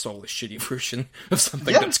transparent, soulless, shitty version of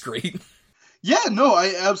something that's great. Yeah, no,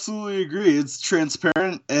 I absolutely agree. It's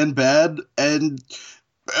transparent and bad, and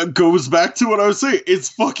goes back to what I was saying. It's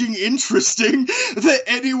fucking interesting that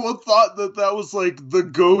anyone thought that was, like, the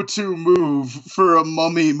go-to move for a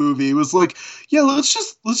Mummy movie. It was like, yeah, let's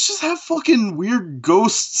just have fucking weird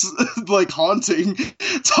ghosts like haunting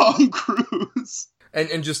Tom Cruise.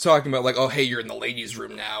 And just talking about, like, oh, hey, you're in the ladies'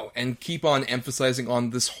 room now, and keep on emphasizing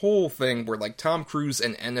on this whole thing where, like, Tom Cruise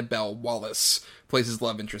and Annabelle Wallis plays his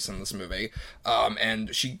love interest in this movie,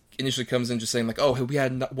 and she initially comes in just saying, like, oh, we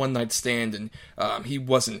had one night stand, and he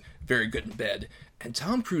wasn't very good in bed, and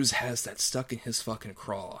Tom Cruise has that stuck in his fucking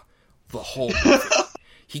craw the whole movie.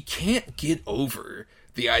 He can't get over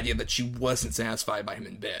the idea that she wasn't satisfied by him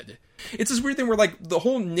in bed. It's this weird thing where, like, the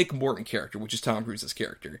whole Nick Morton character, which is Tom Cruise's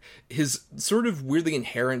character, his sort of weirdly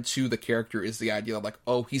inherent to the character is the idea of, like,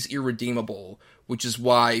 oh, he's irredeemable, which is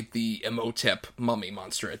why the Imhotep mummy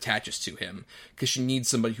monster attaches to him, because she needs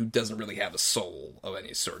somebody who doesn't really have a soul of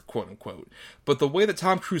any sort, quote-unquote. But the way that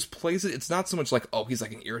Tom Cruise plays it, it's not so much like, oh, he's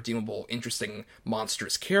like an irredeemable, interesting,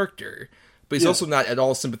 monstrous character, but he's also not at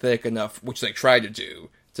all sympathetic enough, which they try to do,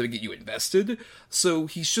 to get you invested. So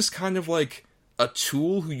he's just kind of like a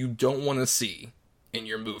tool who you don't want to see in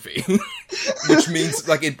your movie. Which means,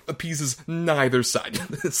 like, it appeases neither side of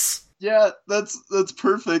this. Yeah, that's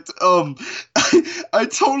perfect. I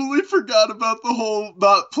totally forgot about the whole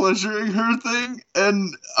not pleasuring her thing,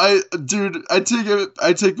 and I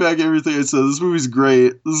take back everything I said. This movie's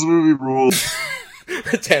great. This movie rules.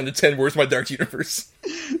 10 to 10, where's my Dark Universe?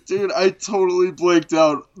 Dude, I totally blanked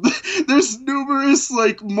out. There's numerous,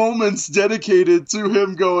 like, moments dedicated to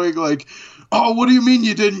him going, like, oh, what do you mean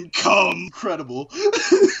you didn't come? Incredible.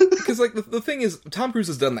 Because, like, the thing is, Tom Cruise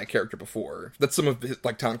has done that character before. That's some of his,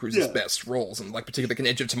 like, Tom Cruise's best roles, and, like, particularly, like, in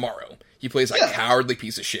Edge of Tomorrow. He plays, like, a cowardly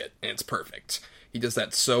piece of shit, and it's perfect. He does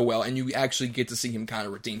that so well, and you actually get to see him kind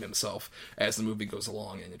of redeem himself as the movie goes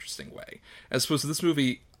along in an interesting way. As opposed to this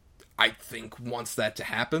movie, I think wants that to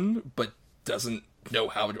happen, but doesn't know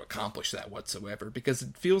how to accomplish that whatsoever, because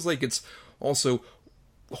it feels like it's also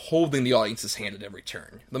holding the audience's hand at every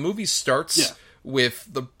turn. The movie starts with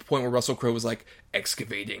the point where Russell Crowe is like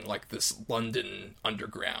excavating like this London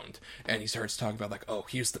underground, and he starts talking about like, oh,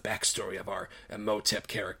 here's the backstory of our Imhotep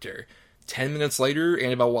character. 10 minutes later,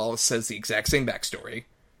 Annabelle Wallis says the exact same backstory.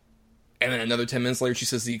 And then another 10 minutes later, she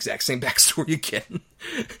says the exact same backstory again.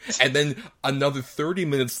 And then another 30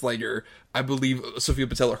 minutes later, I believe Sophia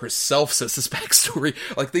Boutella herself says this backstory.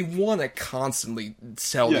 Like, they want to constantly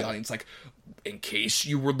tell the audience, like, in case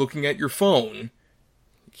you were looking at your phone,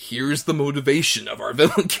 here's the motivation of our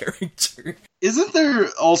villain character. Isn't there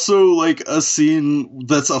also, like, a scene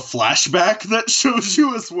that's a flashback that shows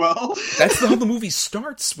you as well? That's how the movie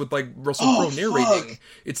starts, with, like, Russell Crowe narrating. Fuck.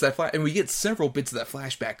 It's that and we get several bits of that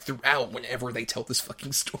flashback throughout whenever they tell this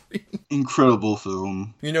fucking story. Incredible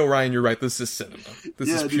film. You know, Ryan, you're right. This is cinema. This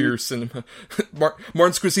is pure cinema. Martin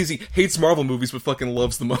Scorsese hates Marvel movies, but fucking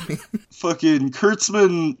loves The Mummy. Fucking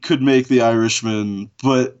Kurtzman could make The Irishman,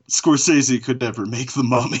 but Scorsese could never make The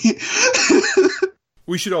Mummy.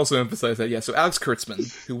 We should also emphasize that, so Alex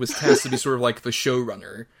Kurtzman, who was tasked to be sort of like the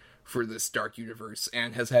showrunner for this dark universe,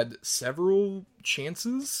 and has had several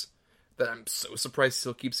chances that I'm so surprised he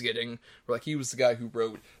still keeps getting. Like, he was the guy who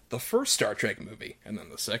wrote the first Star Trek movie, and then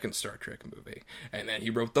the second Star Trek movie, and then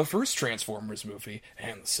he wrote the first Transformers movie,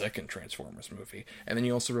 and the second Transformers movie, and then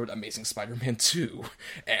he also wrote Amazing Spider-Man 2,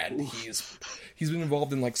 and he's been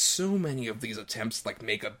involved in, like, so many of these attempts to, like,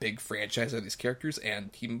 make a big franchise out of these characters,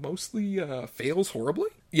 and he mostly fails horribly.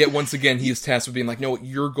 Yet, once again, he is tasked with being like, no,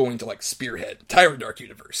 you're going to, like, spearhead entire Dark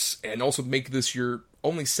Universe, and also make this your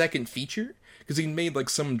only second feature, because he made, like,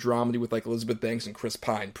 some dramedy with, like, Elizabeth Banks and Chris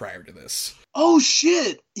Pine prior to this. Oh,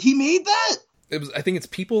 shit! He made that? I think it's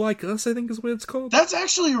People Like Us, I think is what it's called. That's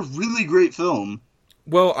actually a really great film.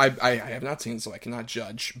 Well, I have not seen it, so I cannot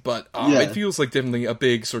judge, but it feels like definitely a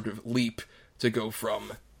big sort of leap to go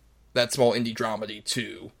from that small indie dramedy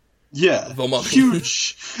to The Mummy.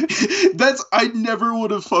 Huge. I never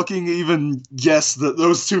would have fucking even guessed that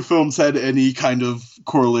those two films had any kind of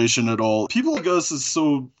correlation at all. People Like Us is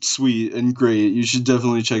so sweet and great. You should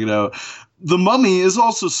definitely check it out. The Mummy is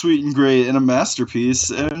also sweet and great and a masterpiece,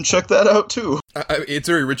 and check that out too. It's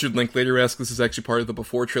very Richard Linklater-esque. This is actually part of the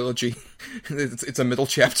Before trilogy. It's a middle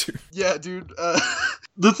chapter. Yeah, dude.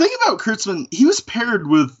 The thing about Kurtzman, he was paired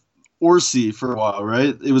with Orci for a while,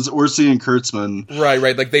 right? It was Orci and Kurtzman.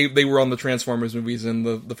 Right. Like, they were on the Transformers movies and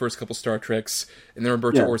the first couple Star Treks, and then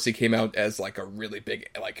Roberto Orci came out as, like, a really big,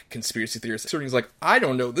 like, conspiracy theorist. So he's like, I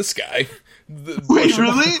don't know this guy. Wait,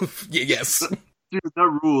 really? Yes. Dude,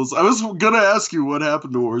 that rules. I was gonna ask you what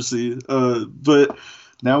happened to Orci, but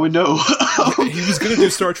now we know. He was gonna do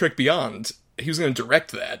Star Trek Beyond. He was gonna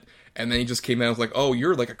direct that, and then he just came out like, oh,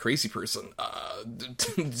 you're like a crazy person.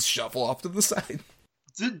 Shuffle off to the side.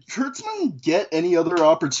 Did Kurtzman get any other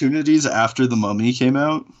opportunities after The Mummy came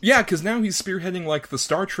out? Yeah, because now he's spearheading, like, the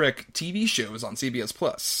Star Trek TV shows on CBS+.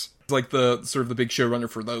 It's like the sort of the big showrunner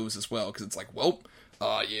for those as well, because it's like, well,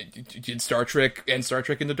 you did Star Trek and Star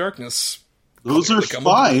Trek Into Darkness. Those are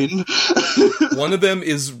fine. One of them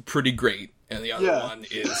is pretty great, and the other one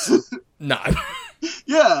is not.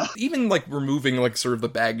 Yeah. Even, like, removing, like, sort of the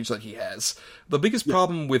baggage that he has, the biggest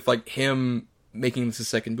problem with, like, him making this a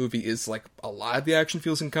second movie is, like, a lot of the action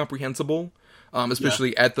feels incomprehensible.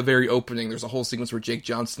 Especially at the very opening, there's a whole sequence where Jake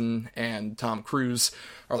Johnson and Tom Cruise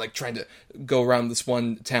are, like, trying to go around this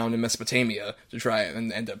one town in Mesopotamia to try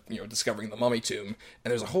and end up, discovering the mummy tomb.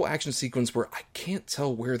 And there's a whole action sequence where I can't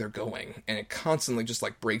tell where they're going, and it constantly just,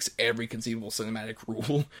 like, breaks every conceivable cinematic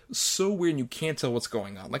rule. So weird, and you can't tell what's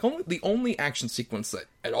going on. Like, the only action sequence that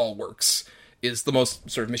at all works is the most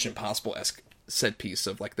sort of Mission Impossible-esque set piece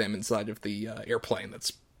of, like, them inside of the airplane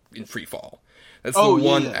that's in free fall. That's the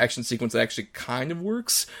one action sequence that actually kind of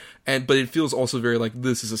works, but it feels also very like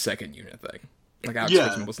this is a second unit thing. Like, Alex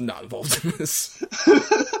Kurtzman was not involved in this.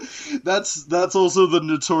 That's also the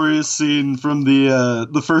notorious scene from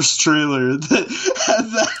the first trailer that had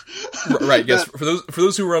that. Right. Yes. For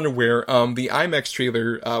those who were unaware, the IMAX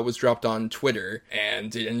trailer was dropped on Twitter,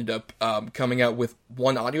 and it ended up coming out with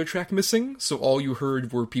one audio track missing. So all you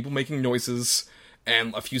heard were people making noises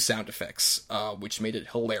and a few sound effects, which made it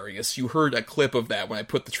hilarious. You heard a clip of that when I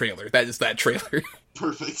put the trailer. That is that trailer.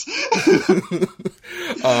 Perfect.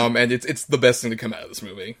 And it's the best thing to come out of this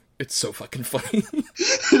movie. It's so fucking funny.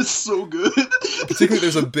 It's so good. Particularly,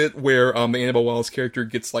 there's a bit where the Annabelle Wallis character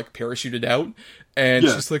gets, like, parachuted out, and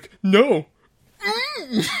she's like, no!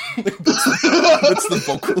 That's the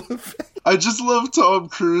vocal effect. I just love Tom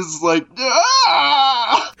Cruise, like,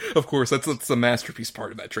 ah! Of course, that's the masterpiece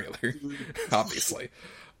part of that trailer, obviously.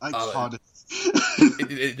 Iconic.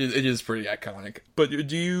 It is pretty iconic. But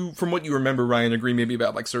do you, from what you remember, Ryan, agree maybe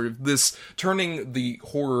about like sort of this turning the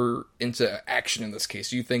horror into action in this case?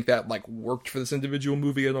 Do you think that like worked for this individual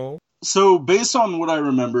movie at all? So, based on what I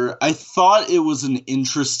remember, I thought it was an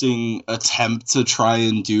interesting attempt to try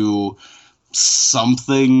and do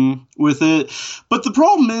something with it. But the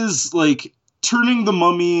problem is, like, turning The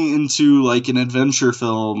Mummy into, like, an adventure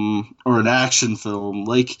film or an action film,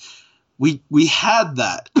 like, we had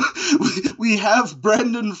that. we have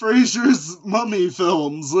Brendan Fraser's Mummy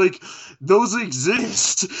films. Like, those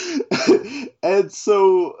exist. And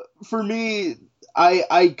so, for me,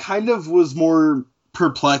 I kind of was more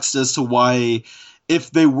perplexed as to why,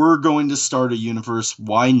 if they were going to start a universe,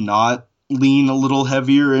 why not lean a little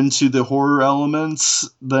heavier into the horror elements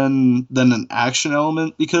than an action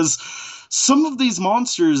element? Because some of these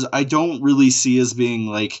monsters I don't really see as being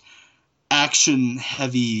like action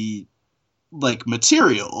heavy like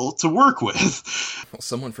material to work with. Well,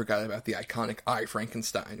 someone forgot about the iconic I,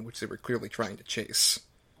 Frankenstein, which they were clearly trying to chase.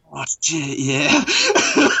 Oh shit, yeah.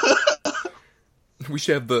 We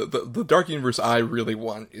should have the Dark Universe I really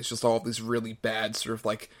want is just all these really bad sort of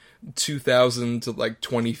like 2000 to like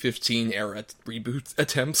 2015 era reboot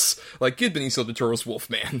attempts. Like, get Benicio del Toro's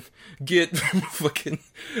Wolfman, get fucking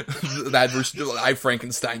that version of I,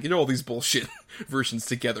 Frankenstein, get all these bullshit versions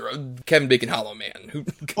together. Kevin Bacon Hollow Man.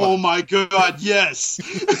 Oh my god, yes!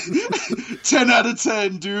 10 out of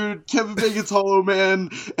 10, dude. Kevin Bacon's Hollow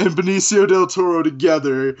Man and Benicio del Toro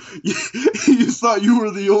together. You thought you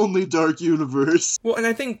were the only Dark Universe. Well, and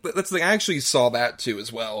I think that's the I actually saw that too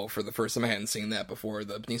as well for the first time. I hadn't seen that before,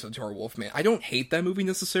 the Benicio del Toro Wolfman. I don't hate that movie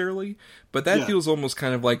necessarily, but that feels almost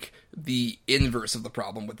kind of like the inverse of the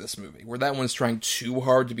problem with this movie, where that one's trying too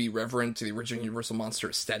hard to be reverent to the original Universal Monster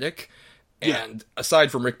aesthetic. And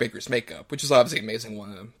aside from Rick Baker's makeup, which is obviously amazing,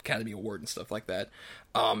 won an Academy Award and stuff like that,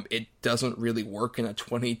 it doesn't really work in a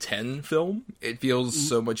 2010 film. It feels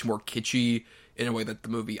so much more kitschy in a way that the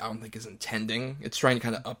movie, I don't think, is intending. It's trying to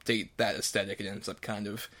kind of update that aesthetic. It ends up kind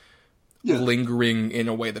of lingering in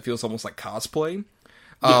a way that feels almost like cosplay.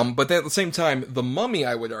 But then at the same time, The Mummy,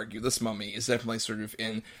 I would argue, this Mummy is definitely sort of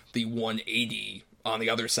in the 180 on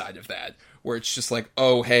the other side of that, where it's just like,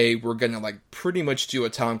 oh, hey, we're gonna, like, pretty much do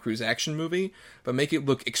a Tom Cruise action movie, but make it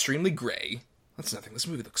look extremely gray. That's nothing. This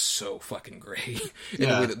movie looks so fucking gray in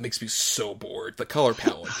a way that makes me so bored. The color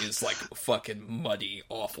palette is, like, fucking muddy,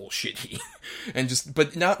 awful, shitty. And just,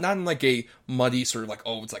 but not in, like, a muddy sort of, like,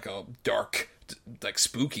 oh, it's like a dark, like,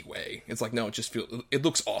 spooky way. It's like, no, it just feels, it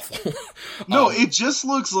looks awful. No, it just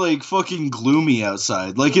looks like fucking gloomy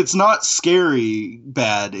outside. Like, it's not scary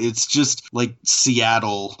bad. It's just, like,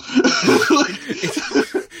 Seattle.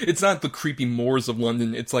 It's not the creepy moors of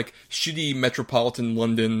London. It's like shitty metropolitan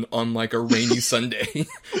London on like a rainy Sunday.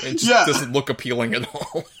 It just doesn't look appealing at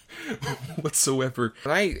all whatsoever.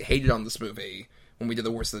 And I hated on this movie when we did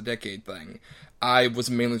the Worst of the Decade thing. I was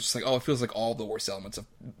mainly just like, oh, it feels like all the worst elements of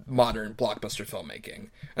modern blockbuster filmmaking.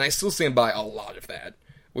 And I still stand by a lot of that.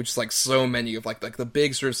 Which is like so many of like the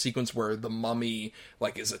big sort of sequence where the mummy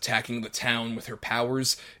like is attacking the town with her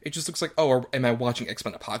powers. It just looks like, oh, am I watching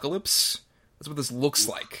X-Men Apocalypse? That's what this looks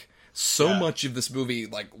like. So much of this movie,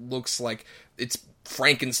 like, looks like it's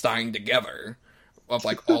Frankenstein together of,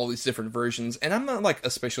 like, all these different versions. And I'm not, like,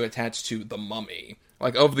 especially attached to the Mummy.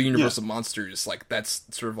 Like, of the universe of monsters, like, that's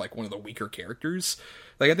sort of, like, one of the weaker characters.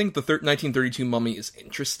 Like, I think the 1932 Mummy is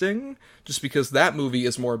interesting, just because that movie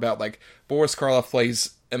is more about, like, Boris Karloff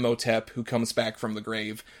plays Imhotep, who comes back from the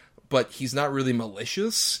grave, but he's not really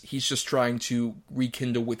malicious. He's just trying to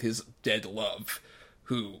rekindle with his dead love.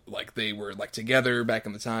 Who, like, they were, like, together back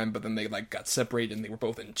in the time, but then they, like, got separated, and they were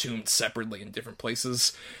both entombed separately in different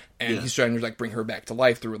places, and he's trying to, like, bring her back to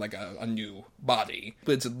life through, like, a new body.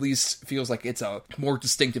 But it at least feels like it's a more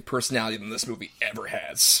distinctive personality than this movie ever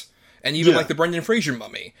has. And even, like, the Brendan Fraser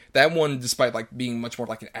Mummy, that one, despite, like, being much more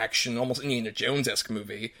like an action, almost Indiana Jones-esque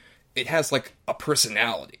movie, it has, like, a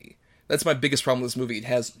personality. That's my biggest problem with this movie. It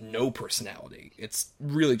has no personality. It's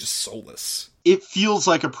really just soulless. It feels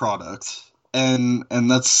like a product. And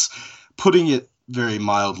that's putting it very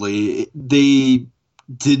mildly. They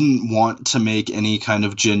didn't want to make any kind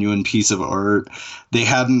of genuine piece of art. They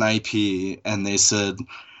had an IP, and they said,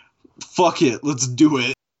 fuck it, let's do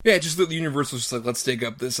it. Yeah, just that the universe was just like, let's take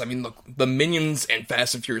up this. I mean, look, the Minions and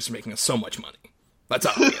Fast and Furious are making us so much money. That's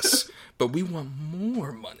obvious. But we want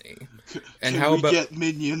more money. And Can how about get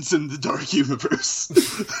Minions in the Dark Universe?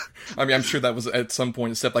 I mean, I'm sure that was at some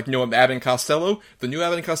point a step like, no, Abbott and Costello, the new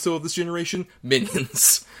Abbott and Costello of this generation,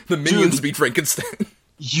 Minions. The Minions beat Frankenstein.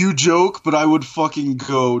 You joke, but I would fucking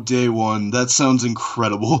go day one. That sounds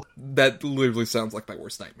incredible. That literally sounds like my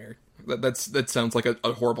worst nightmare. That sounds like a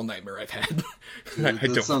horrible nightmare I've had. I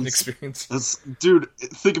don't want to experience. Dude,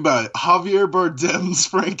 think about it. Javier Bardem's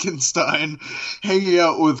Frankenstein hanging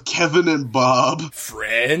out with Kevin and Bob.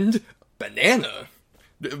 Friend, banana.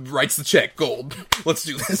 Writes the check, gold. Let's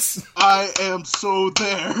do this. I am so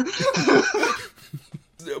there.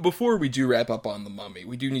 Before we do wrap up on The Mummy,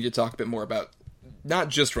 we do need to talk a bit more about not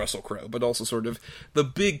just Russell Crowe, but also sort of the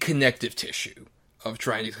big connective tissue of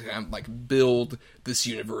trying to kind of like build this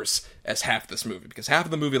universe as half this movie. Because half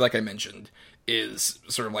of the movie, like I mentioned, is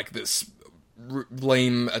sort of like this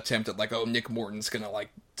lame attempt at like, oh, Nick Morton's gonna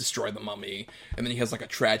like destroy the mummy, and then he has like a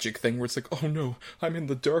tragic thing where it's like, oh no, I'm in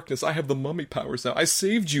the darkness, I have the mummy powers now, I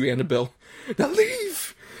saved you, Annabelle, now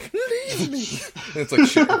leave me. And it's like,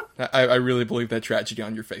 sure, I really believe that tragedy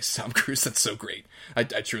on your face, Tom Cruise. That's so great. I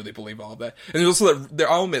truly believe all of that. And there's also that,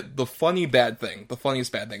 I'll admit, the funniest bad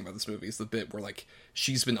thing about this movie is the bit where like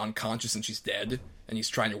she's been unconscious and she's dead, and he's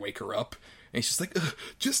trying to wake her up. And he's just like,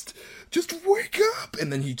 just wake up!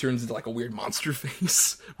 And then he turns into like a weird monster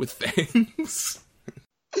face with fangs.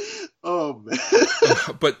 Oh, man.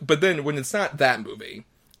 But then when it's not that movie,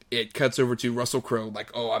 it cuts over to Russell Crowe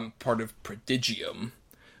like, oh, I'm part of Prodigium,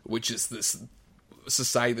 which is this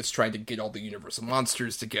society that's trying to get all the Universal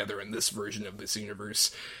monsters together in this version of this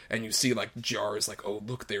universe. And you see like jars like, oh,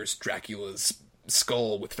 look, there's Dracula's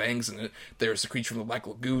skull with fangs in it. There's the creature from the Black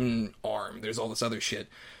Lagoon arm. There's all this other shit.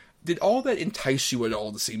 Did all that entice you at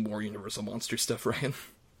all to see more Universal Monster stuff, Ryan?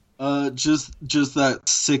 Just that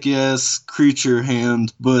sick-ass creature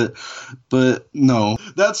hand, but no.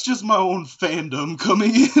 That's just my own fandom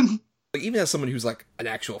coming in. Like, even as someone who's, like, an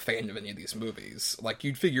actual fan of any of these movies, like,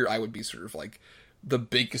 you'd figure I would be sort of, like, the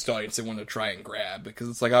biggest audience they want to try and grab, because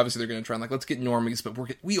it's like, obviously they're going to try and, like, let's get normies, but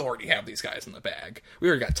we already have these guys in the bag. We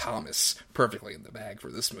already got Thomas perfectly in the bag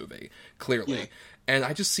for this movie, clearly. Yeah. And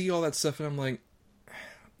I just see all that stuff, and I'm like,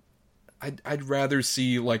 I'd rather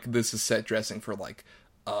see, like, this as set dressing for, like,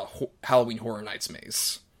 Halloween Horror Nights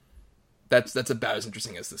maze. That's about as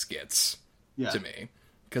interesting as this gets, to me.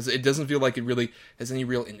 Because it doesn't feel like it really has any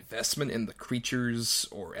real investment in the creatures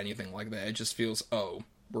or anything like that. It just feels, oh,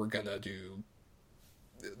 we're gonna do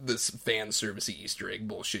this fan servicey Easter egg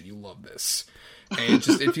bullshit. You love this. And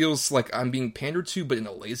it feels like I'm being pandered to, but in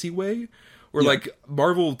a lazy way. Where, like,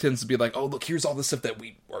 Marvel tends to be like, oh, look, here's all this stuff that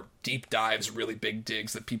are deep dives, really big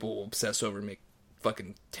digs that people will obsess over and make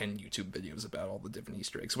fucking 10 YouTube videos about all the different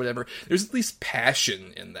Easter eggs, whatever. There's at least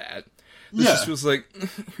passion in that. This just feels like,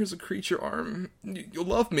 here's a creature arm. You'll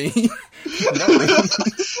love me.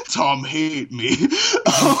 Tom, hate me.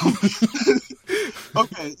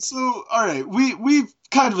 Okay, so, alright, we've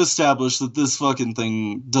kind of established that this fucking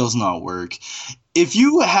thing does not work. If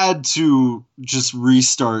you had to just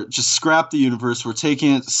restart, just scrap the universe, we're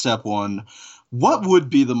taking it to step one, what would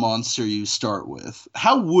be the monster you start with?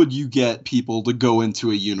 How would you get people to go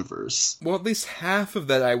into a universe? Well, at least half of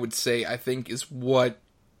that, I would say, I think, is what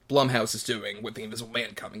Blumhouse is doing with The Invisible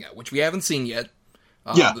Man coming out, which we haven't seen yet.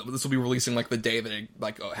 This will be releasing, like, the day that it,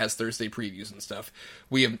 has Thursday previews and stuff.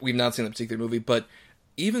 We've not seen the particular movie, but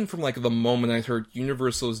even from, like, the moment I heard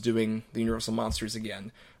Universal is doing the Universal Monsters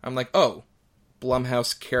again, I'm like, oh,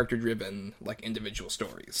 Blumhouse character-driven, like, individual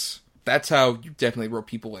stories. That's how you definitely wrote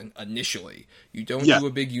people in initially. You don't do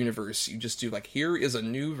a big universe, you just do, like, here is a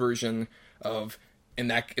new version of, in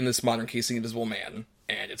this modern case, The Invisible Man,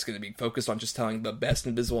 and it's going to be focused on just telling the best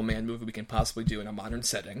Invisible Man movie we can possibly do in a modern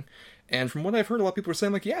setting. And from what I've heard, a lot of people are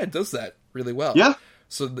saying, like, yeah, it does that really well. Yeah.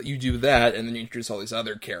 So that you do that, and then you introduce all these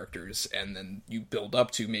other characters, and then you build up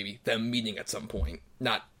to maybe them meeting at some point.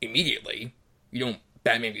 Not immediately. You don't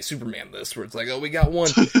Batman v Superman this, where it's like, oh, we got one.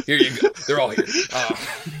 Here you go. They're all here.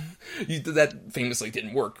 That famously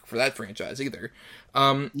didn't work for that franchise either.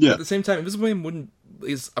 At the same time, Invisible Man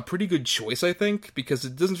is a pretty good choice, I think, because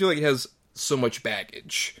it doesn't feel like it has so much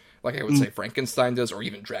baggage. Like I would say Frankenstein does, or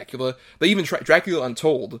even Dracula. But even Dracula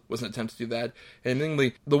Untold was an attempt to do that. And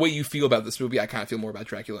admittedly, the way you feel about this movie, I kind of feel more about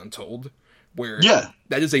Dracula Untold, where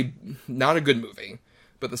that is not a good movie.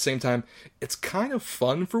 But at the same time, it's kind of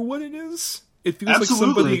fun for what it is. It feels like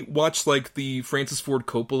somebody watched, like, the Francis Ford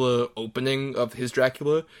Coppola opening of his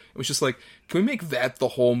Dracula. It was just like, can we make that the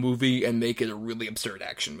whole movie and make it a really absurd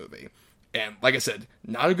action movie? And, like I said,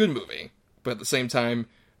 not a good movie, but at the same time,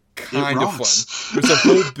 kind of fun. There's a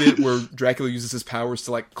whole bit where Dracula uses his powers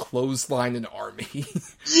to, like, clothesline an army.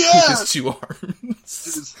 Yeah! With his two arms.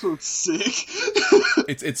 It's so sick.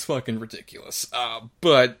 It's fucking ridiculous.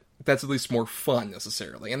 But that's at least more fun,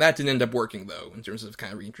 necessarily. And that didn't end up working, though, in terms of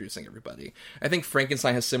kind of reintroducing everybody. I think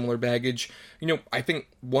Frankenstein has similar baggage. You know, I think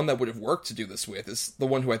one that would have worked to do this with is the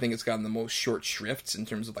one who I think has gotten the most short shrifts in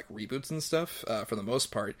terms of, like, reboots and stuff, for the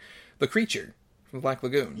most part. The Creature from the Black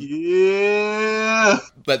Lagoon. Yeah.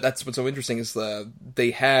 But that's what's so interesting is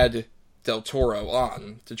they had Del Toro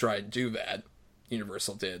on to try and do that.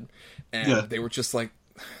 Universal did, and they were just like,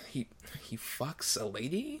 he fucks a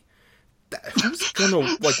lady. Who's gonna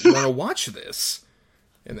want to watch this?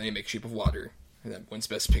 And then he makes Shape of Water, and that wins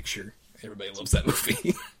Best Picture. Everybody loves that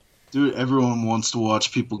movie. Dude, everyone wants to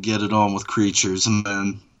watch people get it on with creatures,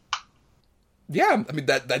 man. Yeah, I mean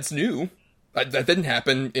that's new. That didn't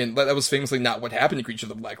happen, and that was famously not what happened to Creature of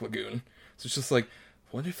the Black Lagoon. So it's just like,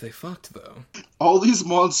 what if they fucked, though? All these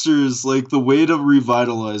monsters, like, the way to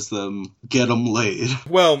revitalize them, get them laid.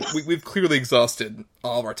 Well, we've clearly exhausted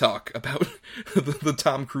all of our talk about the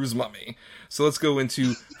Tom Cruise mummy. So let's go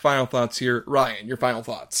into final thoughts here. Ryan, your final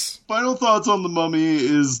thoughts. Final thoughts on The Mummy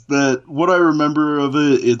is that what I remember of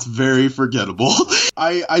it, it's very forgettable.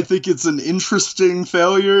 I think it's an interesting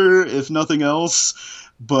failure, if nothing else,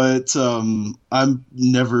 but I'm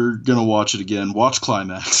never gonna watch it again. Watch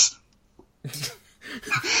Climax.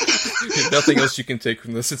 Nothing else you can take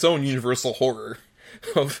from this. Its own universal horror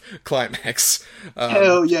of Climax.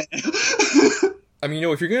 Hell yeah. I mean,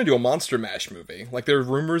 if you're going to do a Monster Mash movie, like there are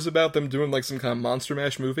rumors about them doing like some kind of Monster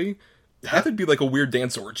Mash movie, that would be like a weird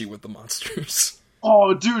dance orgy with the monsters.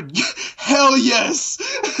 Oh, dude. Hell yes.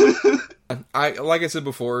 Like I said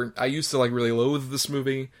before, I used to like really loathe this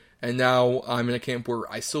movie, and now I'm in a camp where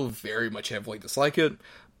I still very much heavily dislike it,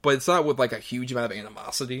 but it's not with like a huge amount of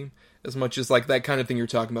animosity. As much as, like, that kind of thing you're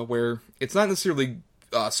talking about, where it's not necessarily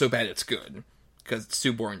so bad it's good, because it's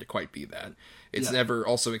too boring to quite be that. It's never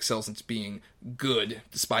also excels into being good,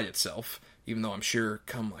 despite itself, even though I'm sure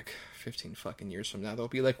come, like, 15 fucking years from now, they'll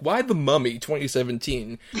be like, why The Mummy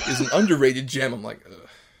 2017 is an underrated gem? I'm like, ugh.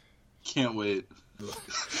 Can't wait.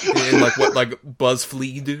 And, like, what, like,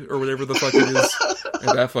 BuzzFleed, or whatever the fuck it is,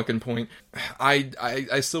 at that fucking point.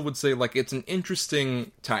 I still would say, like, it's an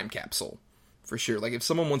interesting time capsule. For sure. Like, if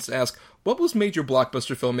someone wants to ask, what was major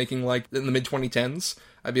blockbuster filmmaking like in the mid-2010s?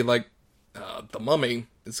 I'd be like, The Mummy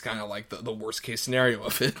is kind of like the worst case scenario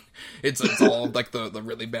of it. It's all, like, the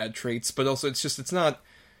really bad traits, but also it's not,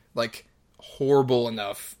 like, horrible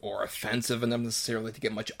enough or offensive enough necessarily to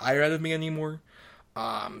get much ire out of me anymore.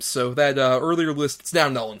 So that earlier list, it's now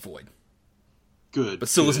null and void. Good. But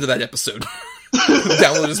still listen to that episode.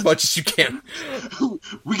 Download as much as you can.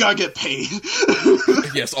 We gotta get paid.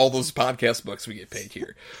 Yes, all those podcast books we get paid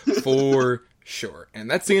here. For sure. And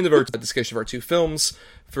that's the end of our discussion of our two films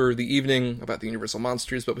for the evening about the Universal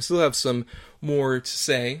Monsters, but we still have some more to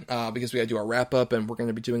say, because we gotta do our wrap-up, and we're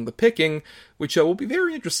gonna be doing the picking, which will be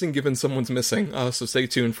very interesting given someone's missing, so stay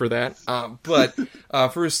tuned for that. But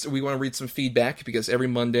first, we want to read some feedback, because every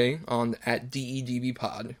Monday at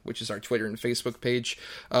DEDBpod, which is our Twitter and Facebook page,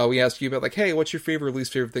 we ask you about, like, hey, what's your favorite or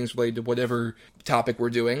least favorite things related to whatever topic we're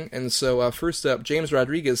doing? And so, first up, James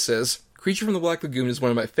Rodriguez says, Creature from the Black Lagoon is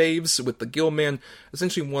one of my faves, with the Gill Man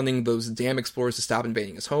essentially wanting those damn explorers to stop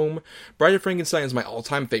invading his home. Bride of Frankenstein is my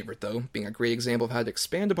all-time favorite, though, being a great example of how to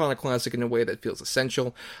expand upon a classic in a way that feels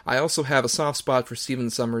essential. I also have a soft spot for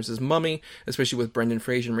Stephen Sommers' Mummy, especially with Brendan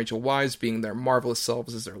Fraser and Rachel Weisz being their marvelous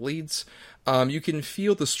selves as their leads. You can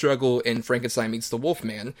feel the struggle in Frankenstein Meets the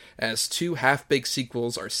Wolfman, as two half-baked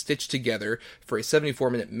sequels are stitched together for a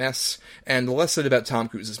 74-minute mess, and the less said about Tom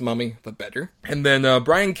Cruise's Mummy, the better. And then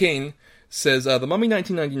Brian Kane says, The Mummy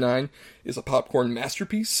 1999 is a popcorn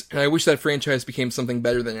masterpiece, and I wish that franchise became something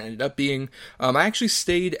better than it ended up being. I actually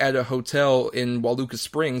stayed at a hotel in Waluka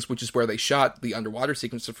Springs, which is where they shot the underwater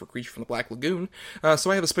sequence for Creature from the Black Lagoon, so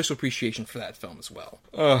I have a special appreciation for that film as well.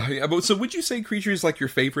 So would you say Creature is, like, your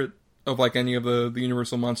favorite of, like, any of the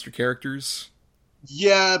Universal Monster characters?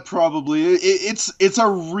 Yeah, probably. It's a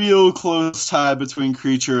real close tie between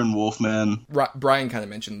Creature and Wolfman. Brian kind of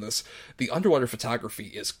mentioned this. The underwater photography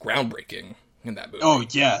is groundbreaking in that movie. Oh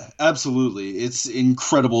yeah, absolutely. It's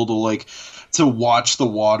incredible to watch the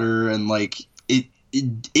water, and like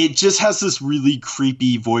it just has this really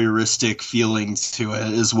creepy voyeuristic feeling to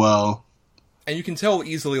it as well. And you can tell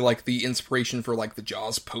easily, like, the inspiration for, like, the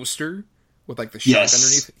Jaws poster with, like, the shark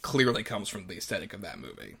underneath clearly comes from the aesthetic of that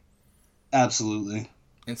movie. Absolutely.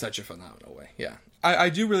 In such a phenomenal way, yeah. I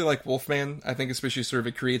do really like Wolfman. I think especially sort of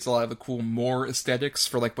it creates a lot of the cool moor aesthetics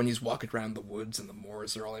for, like, when he's walking around the woods and the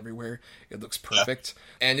moors are all everywhere. It looks perfect.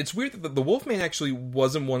 Yeah. And it's weird that the Wolfman actually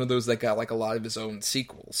wasn't one of those that got, like, a lot of his own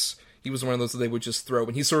sequels. He was one of those that they would just throw,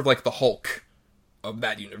 and he's sort of like the Hulk of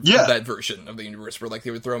that universe, that version of the universe, where, like,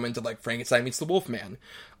 they would throw him into, like, Frankenstein Meets the Wolfman.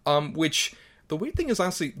 Which, the weird thing is,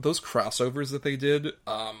 honestly, those crossovers that they did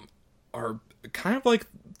are kind of like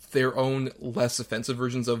their own less offensive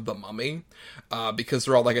versions of The Mummy, because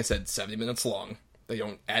they're all, like I said, 70 minutes long. they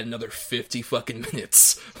don't add another 50 fucking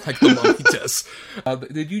minutes like the Mummy does.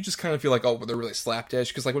 Did you just kind of feel like, oh, well, they're really slapdash?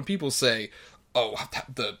 Because, like, when people say, oh,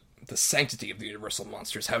 the sanctity of the Universal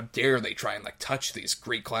monsters, how dare they try and, like, touch these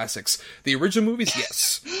great classics. The original movies,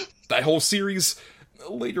 yes. That whole series,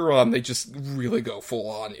 later on, they just really go full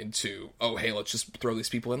on into, oh, hey, let's just throw these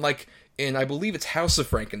people in. Like, in, I believe it's House of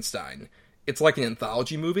Frankenstein, it's like an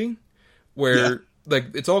anthology movie, where,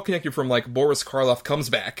 like, it's all connected from, like, Boris Karloff comes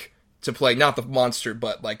back to play, not the monster,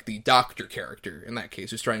 but, like, the doctor character, in that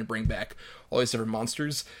case, who's trying to bring back all these different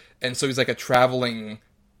monsters. And so he's, like, a traveling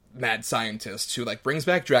mad scientist who, like, brings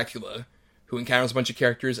back Dracula, who encounters a bunch of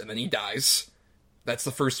characters, and then he dies. That's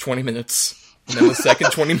the first 20 minutes. And then the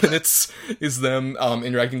second 20 minutes is them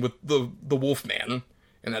interacting with the Wolfman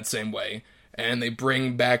in that same way. And they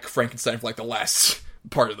bring back Frankenstein for, like, the last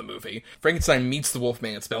part of the movie. Frankenstein meets the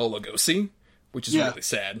Wolfman, it's Bela Lugosi, which is really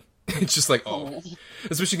sad. It's just like, oh.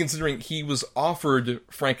 Especially considering he was offered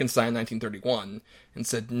Frankenstein in 1931 and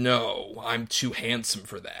said, no, I'm too handsome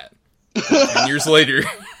for that. 10 years later,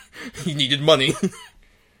 he needed money.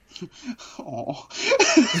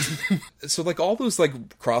 So, like, all those,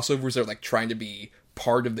 like, crossovers that are, like, trying to be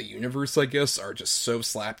part of the universe, I guess, are just so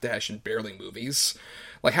slapdash and barely movies.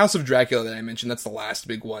 Like, House of Dracula that I mentioned, that's the last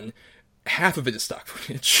big one. Half of it is stock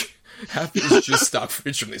footage. Half of it is just stock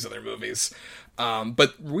footage from these other movies.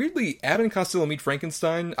 But weirdly, Abbott and Costello Meet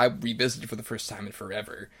Frankenstein, I revisited for the first time in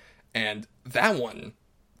forever. And that one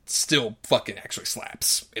still fucking actually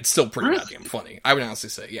slaps. It's still pretty goddamn funny. I would honestly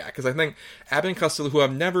say, yeah, because I think Abbott and Costello, who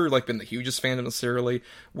I've never, like, been the hugest fan of necessarily,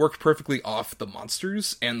 worked perfectly off the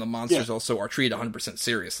monsters, and the monsters also are treated 100%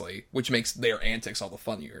 seriously, which makes their antics all the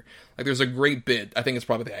funnier. Like, there's a great bit, I think it's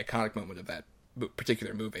probably the iconic moment of that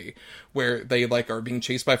particular movie, where they, like, are being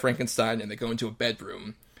chased by Frankenstein, and they go into a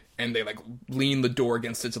bedroom, and they, like, lean the door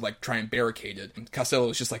against it to, like, try and barricade it. And Costello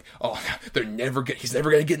is just like, oh, he's never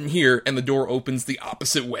gonna get in here. And the door opens the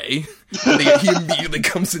opposite way. And he immediately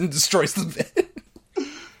comes in and destroys the bed.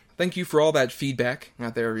 Thank you for all that feedback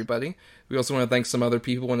out there, everybody. We also want to thank some other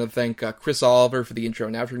people. We want to thank Chris Oliver for the intro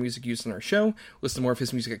and outro music used in our show. Listen to more of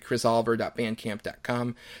his music at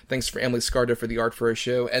chrisoliver.bandcamp.com. Thanks for Emily Scarda for the art for our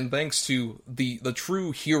show. And thanks to the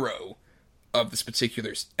true hero of this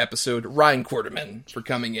particular episode, Ryan Quarterman, for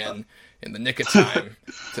coming in the nick of time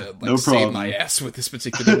to, like, save my ass with this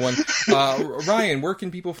particular one. Ryan, where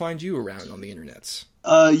can people find you around on the internets?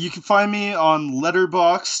 You can find me on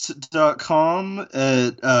letterboxd.com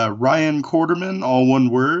at Ryan Quarterman, all one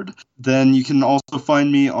word. Then you can also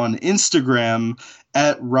find me on Instagram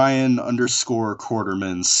at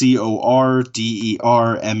Ryan_Quarterman,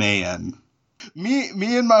 CORDERMAN.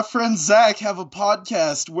 Me and my friend Zach have a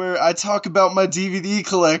podcast where I talk about my DVD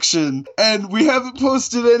collection, and we haven't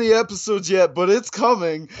posted any episodes yet, but it's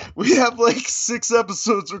coming. We have like 6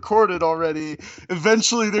 episodes recorded already.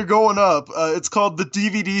 Eventually they're going up. It's called The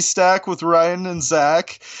DVD Stack with Ryan and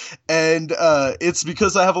Zach, and it's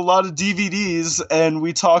because I have a lot of DVDs, and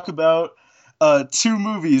we talk about 2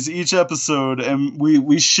 movies each episode, and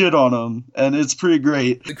we shit on them, and it's pretty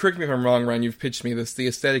great. Correct me if I'm wrong, Ryan, you've pitched me this. The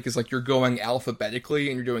aesthetic is like you're going alphabetically,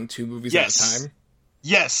 and you're doing 2 movies at a time?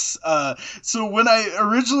 Yes. So when I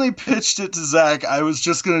originally pitched it to Zach, I was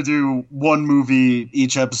just going to do 1 movie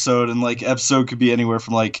each episode, and, like, episode could be anywhere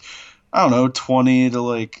from, like, I don't know, 20 to,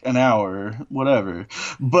 like, an hour, whatever.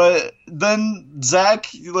 But then Zach,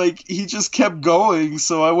 like, he just kept going,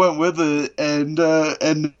 so I went with it, and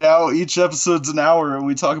now each episode's an hour, and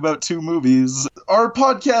we talk about 2 movies. Our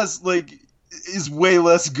podcast, like, is way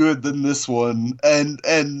less good than this one,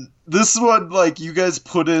 and this one, like, you guys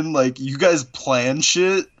put in, like, you guys plan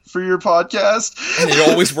shit for your podcast. And it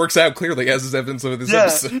always works out clearly, as is evidence of this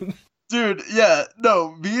episode. Dude, yeah,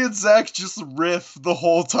 no, me and Zach just riff the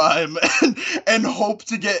whole time and hope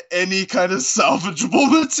to get any kind of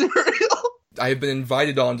salvageable material. I have been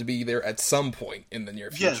invited on to be there at some point in the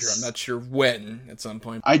near future. Yes. I'm not sure when at some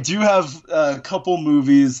point. I do have a couple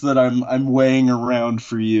movies that I'm weighing around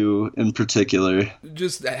for you in particular.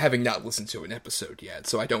 Just having not listened to an episode yet,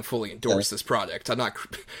 so I don't fully endorse this product. I'm not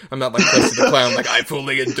like Krusty the Clown, like, I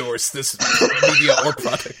fully endorse this media or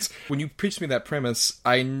product. When you pitched me that premise,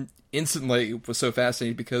 I instantly was so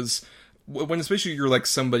fascinated because when especially you're like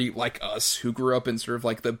somebody like us who grew up in sort of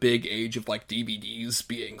like the big age of like DVDs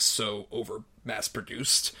being so over mass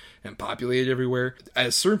produced and populated everywhere, at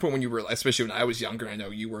a certain point when you were, especially when I was younger, I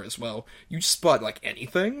know you were as well, you just bought like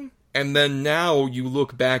anything, and then now you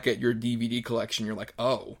look back at your DVD collection, you're like,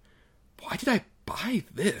 oh, why did I buy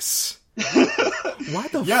this? Why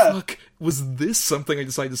the fuck was this something I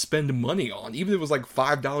decided to spend money on, even if it was like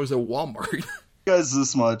 $5 at Walmart? guys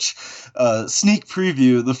this much. Sneak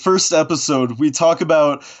preview. The first episode, we talk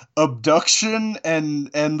about Abduction and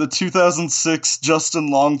the 2006 Justin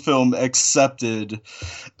Long film Accepted.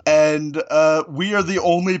 And we are the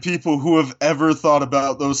only people who have ever thought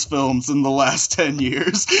about those films in the last 10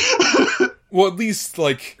 years. Well, at least,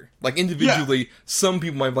 like individually, some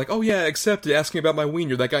people might be like, oh yeah, Accepted, ask me about my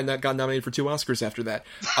wiener. That guy got nominated for 2 Oscars after that.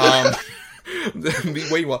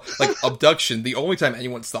 Wait, well, like, Abduction, the only time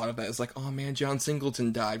anyone's thought of that is like, oh man, John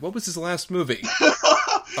Singleton died. What was his last movie?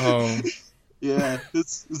 Yeah,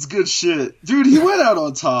 it's good shit. Dude, he went out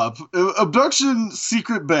on top. Abduction,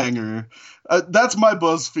 secret banger. That's my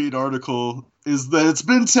BuzzFeed article, is that it's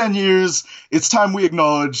been 10 years, it's time we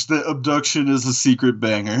acknowledge that Abduction is a secret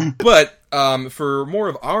banger. But, for more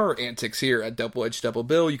of our antics here at Double Edge Double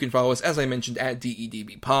Bill, you can follow us, as I mentioned, at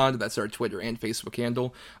DEDBpod. That's our Twitter and Facebook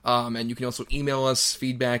handle. And you can also email us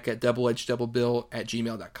feedback at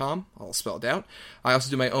doubleedgeddoublebill@gmail.com, all spelled out. I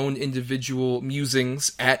also do my own individual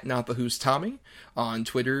musings at Not The Who's Tommy on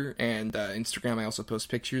Twitter and Instagram. I also post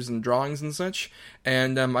pictures and drawings and such.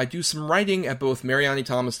 And I do some writing at both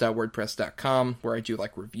marianithomas.wordpress.com, where I do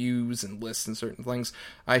like reviews and lists and certain things.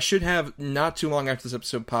 I should have, not too long after this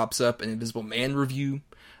episode pops up, an Invisible Man review,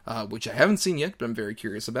 which I haven't seen yet, but I'm very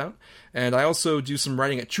curious about. And I also do some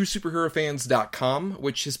writing at truesuperherofans.com,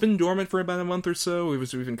 which has been dormant for about a month or so.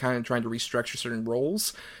 We've been kind of trying to restructure certain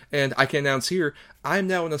roles. And I can announce here, I'm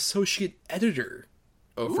now an associate editor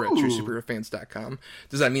over at truesuperherofans.com.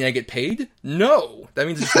 Does that mean I get paid? No! That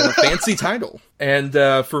means I just have a fancy title. And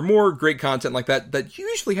for more great content like that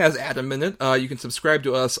usually has Adam in it, you can subscribe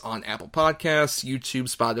to us on Apple Podcasts,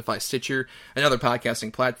 YouTube, Spotify, Stitcher, and other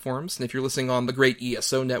podcasting platforms. And if you're listening on the great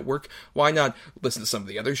ESO network, why not listen to some of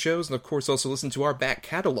the other shows? And of course also listen to our back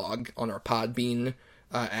catalog on our Podbean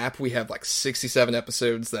app. We have like 67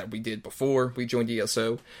 episodes that we did before we joined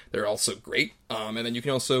ESO. They're also great. And then you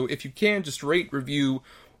can also, if you can, just rate, review,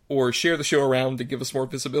 or share the show around to give us more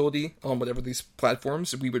visibility on whatever these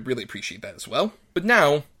platforms. We would really appreciate that as well. But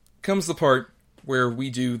now comes the part where we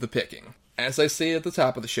do the picking. As I say at the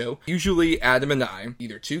top of the show, usually Adam and I,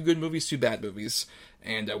 either 2 good movies, 2 bad movies,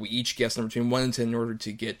 and we each guess number between 1 and 10 in order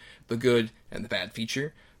to get the good and the bad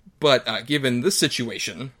feature. But given this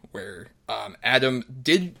situation, where Adam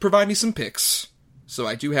did provide me some picks, so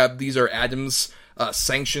I do have, these are Adam's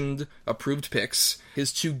sanctioned, approved picks,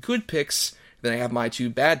 his 2 good picks, then I have my 2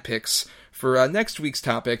 bad picks. For next week's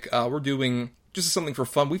topic, we're doing just something for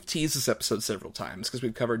fun. We've teased this episode several times, because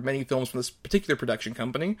we've covered many films from this particular production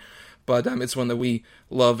company, but it's one that we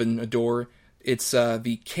love and adore. It's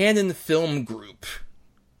the Cannon Film Group,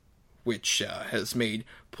 which has made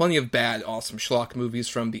plenty of bad, awesome schlock movies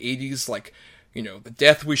from the 80s, like, you know, the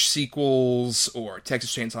Death Wish sequels, or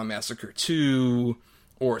Texas Chainsaw Massacre 2,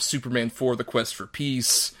 or Superman 4: The Quest for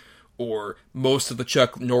Peace, or most of the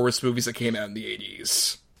Chuck Norris movies that came out in the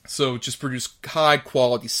 80s. So just produce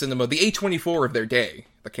high-quality cinema, the A24 of their day,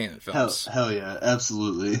 the Cannon films. Hell yeah,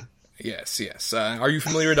 absolutely. Yes. Are you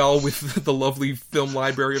familiar at all with the lovely film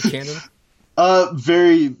library of Cannon?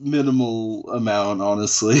 Very minimal amount,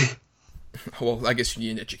 honestly. Well, I guess you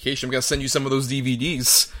need an education. I'm going to send you some of those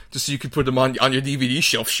DVDs, just so you can put them on your DVD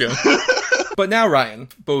shelf show. But now, Ryan,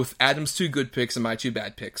 both Adam's 2 good picks and my 2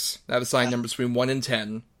 bad picks, I have assigned numbers between 1 and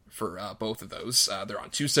 10 for both of those. They're on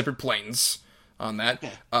 2 separate planes on that.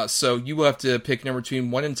 So you will have to pick number between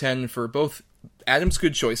 1 and 10 for both Adam's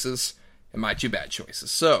good choices and my 2 bad choices.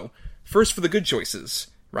 So, first for the good choices,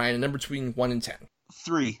 Ryan, a number between 1 and 10.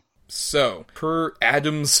 3. So, per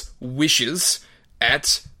Adam's wishes,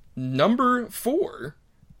 at number 4,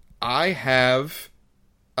 I have,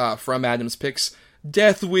 from Adam's picks,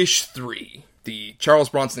 Death Wish 3. The Charles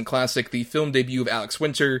Bronson classic, the film debut of Alex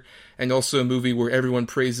Winter, and also a movie where everyone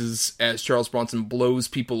praises as Charles Bronson blows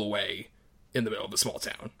people away in the middle of a small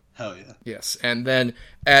town. Hell yeah. Yes, and then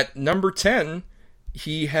at number 10,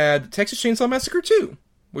 he had Texas Chainsaw Massacre 2,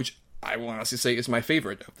 which I will honestly say is my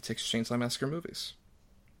favorite of the Texas Chainsaw Massacre movies.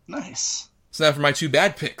 Nice. So now for my 2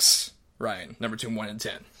 bad picks, Ryan, number 2, 1, and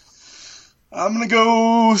 10. I'm gonna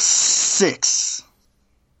go 6.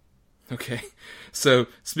 Okay, so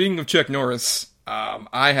speaking of Chuck Norris,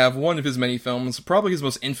 I have one of his many films, probably his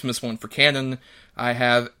most infamous one for Cannon. I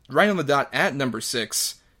have, right on the dot at number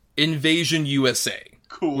 6, Invasion USA.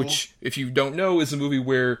 Cool. Which, if you don't know, is a movie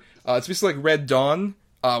where it's basically like Red Dawn,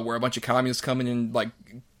 where a bunch of communists come in and like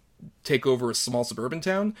take over a small suburban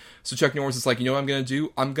town. So Chuck Norris is like, you know what I'm gonna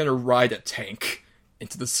do? I'm gonna ride a tank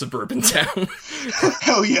into the suburban town.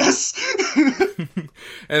 Hell yes. And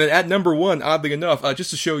then at number 1, oddly enough, just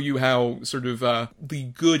to show you how sort of the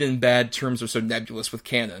good and bad terms are so nebulous with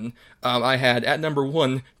Cannon, I had at number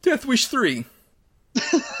 1, Death Wish 3.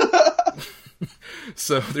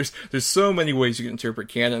 So there's so many ways you can interpret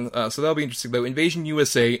canon. So that'll be interesting, though. Invasion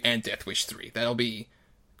USA and Death Wish 3. That'll be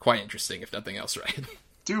quite interesting, if nothing else, right?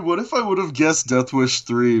 Dude, what if I would have guessed Death Wish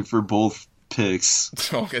 3 for both picks?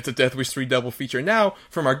 So it's a Death Wish 3 double feature. Now,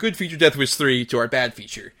 from our good feature, Death Wish 3, to our bad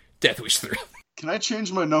feature, Death Wish 3. Can I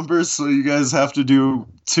change my numbers so you guys have to do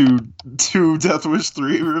two Death Wish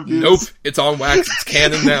 3 reviews? Nope, it's on wax, it's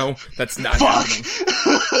canon now. That's not happening.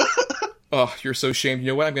 Oh, you're so ashamed. You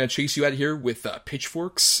know what? I'm going to chase you out of here with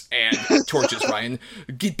pitchforks and torches, Ryan.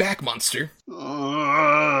 Get back, monster.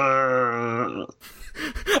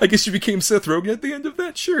 I guess you became Seth Rogen at the end of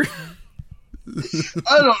that? Sure.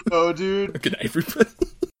 I don't know, dude. Good night, everybody.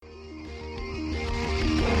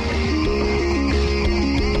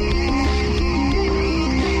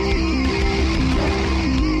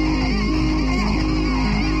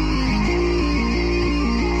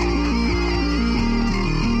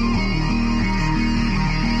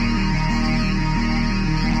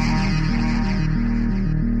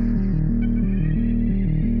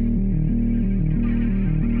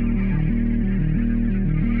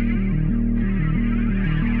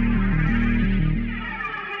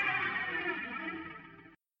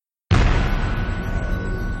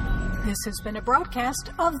 This has been a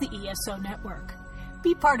broadcast of the ESO Network.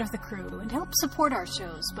 Be part of the crew and help support our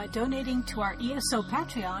shows by donating to our ESO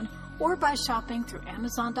Patreon or by shopping through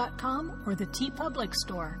Amazon.com or the TeePublic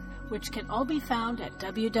store, which can all be found at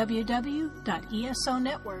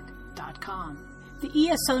www.esonetwork.com. The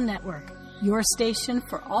ESO Network, your station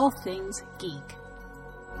for all things geek.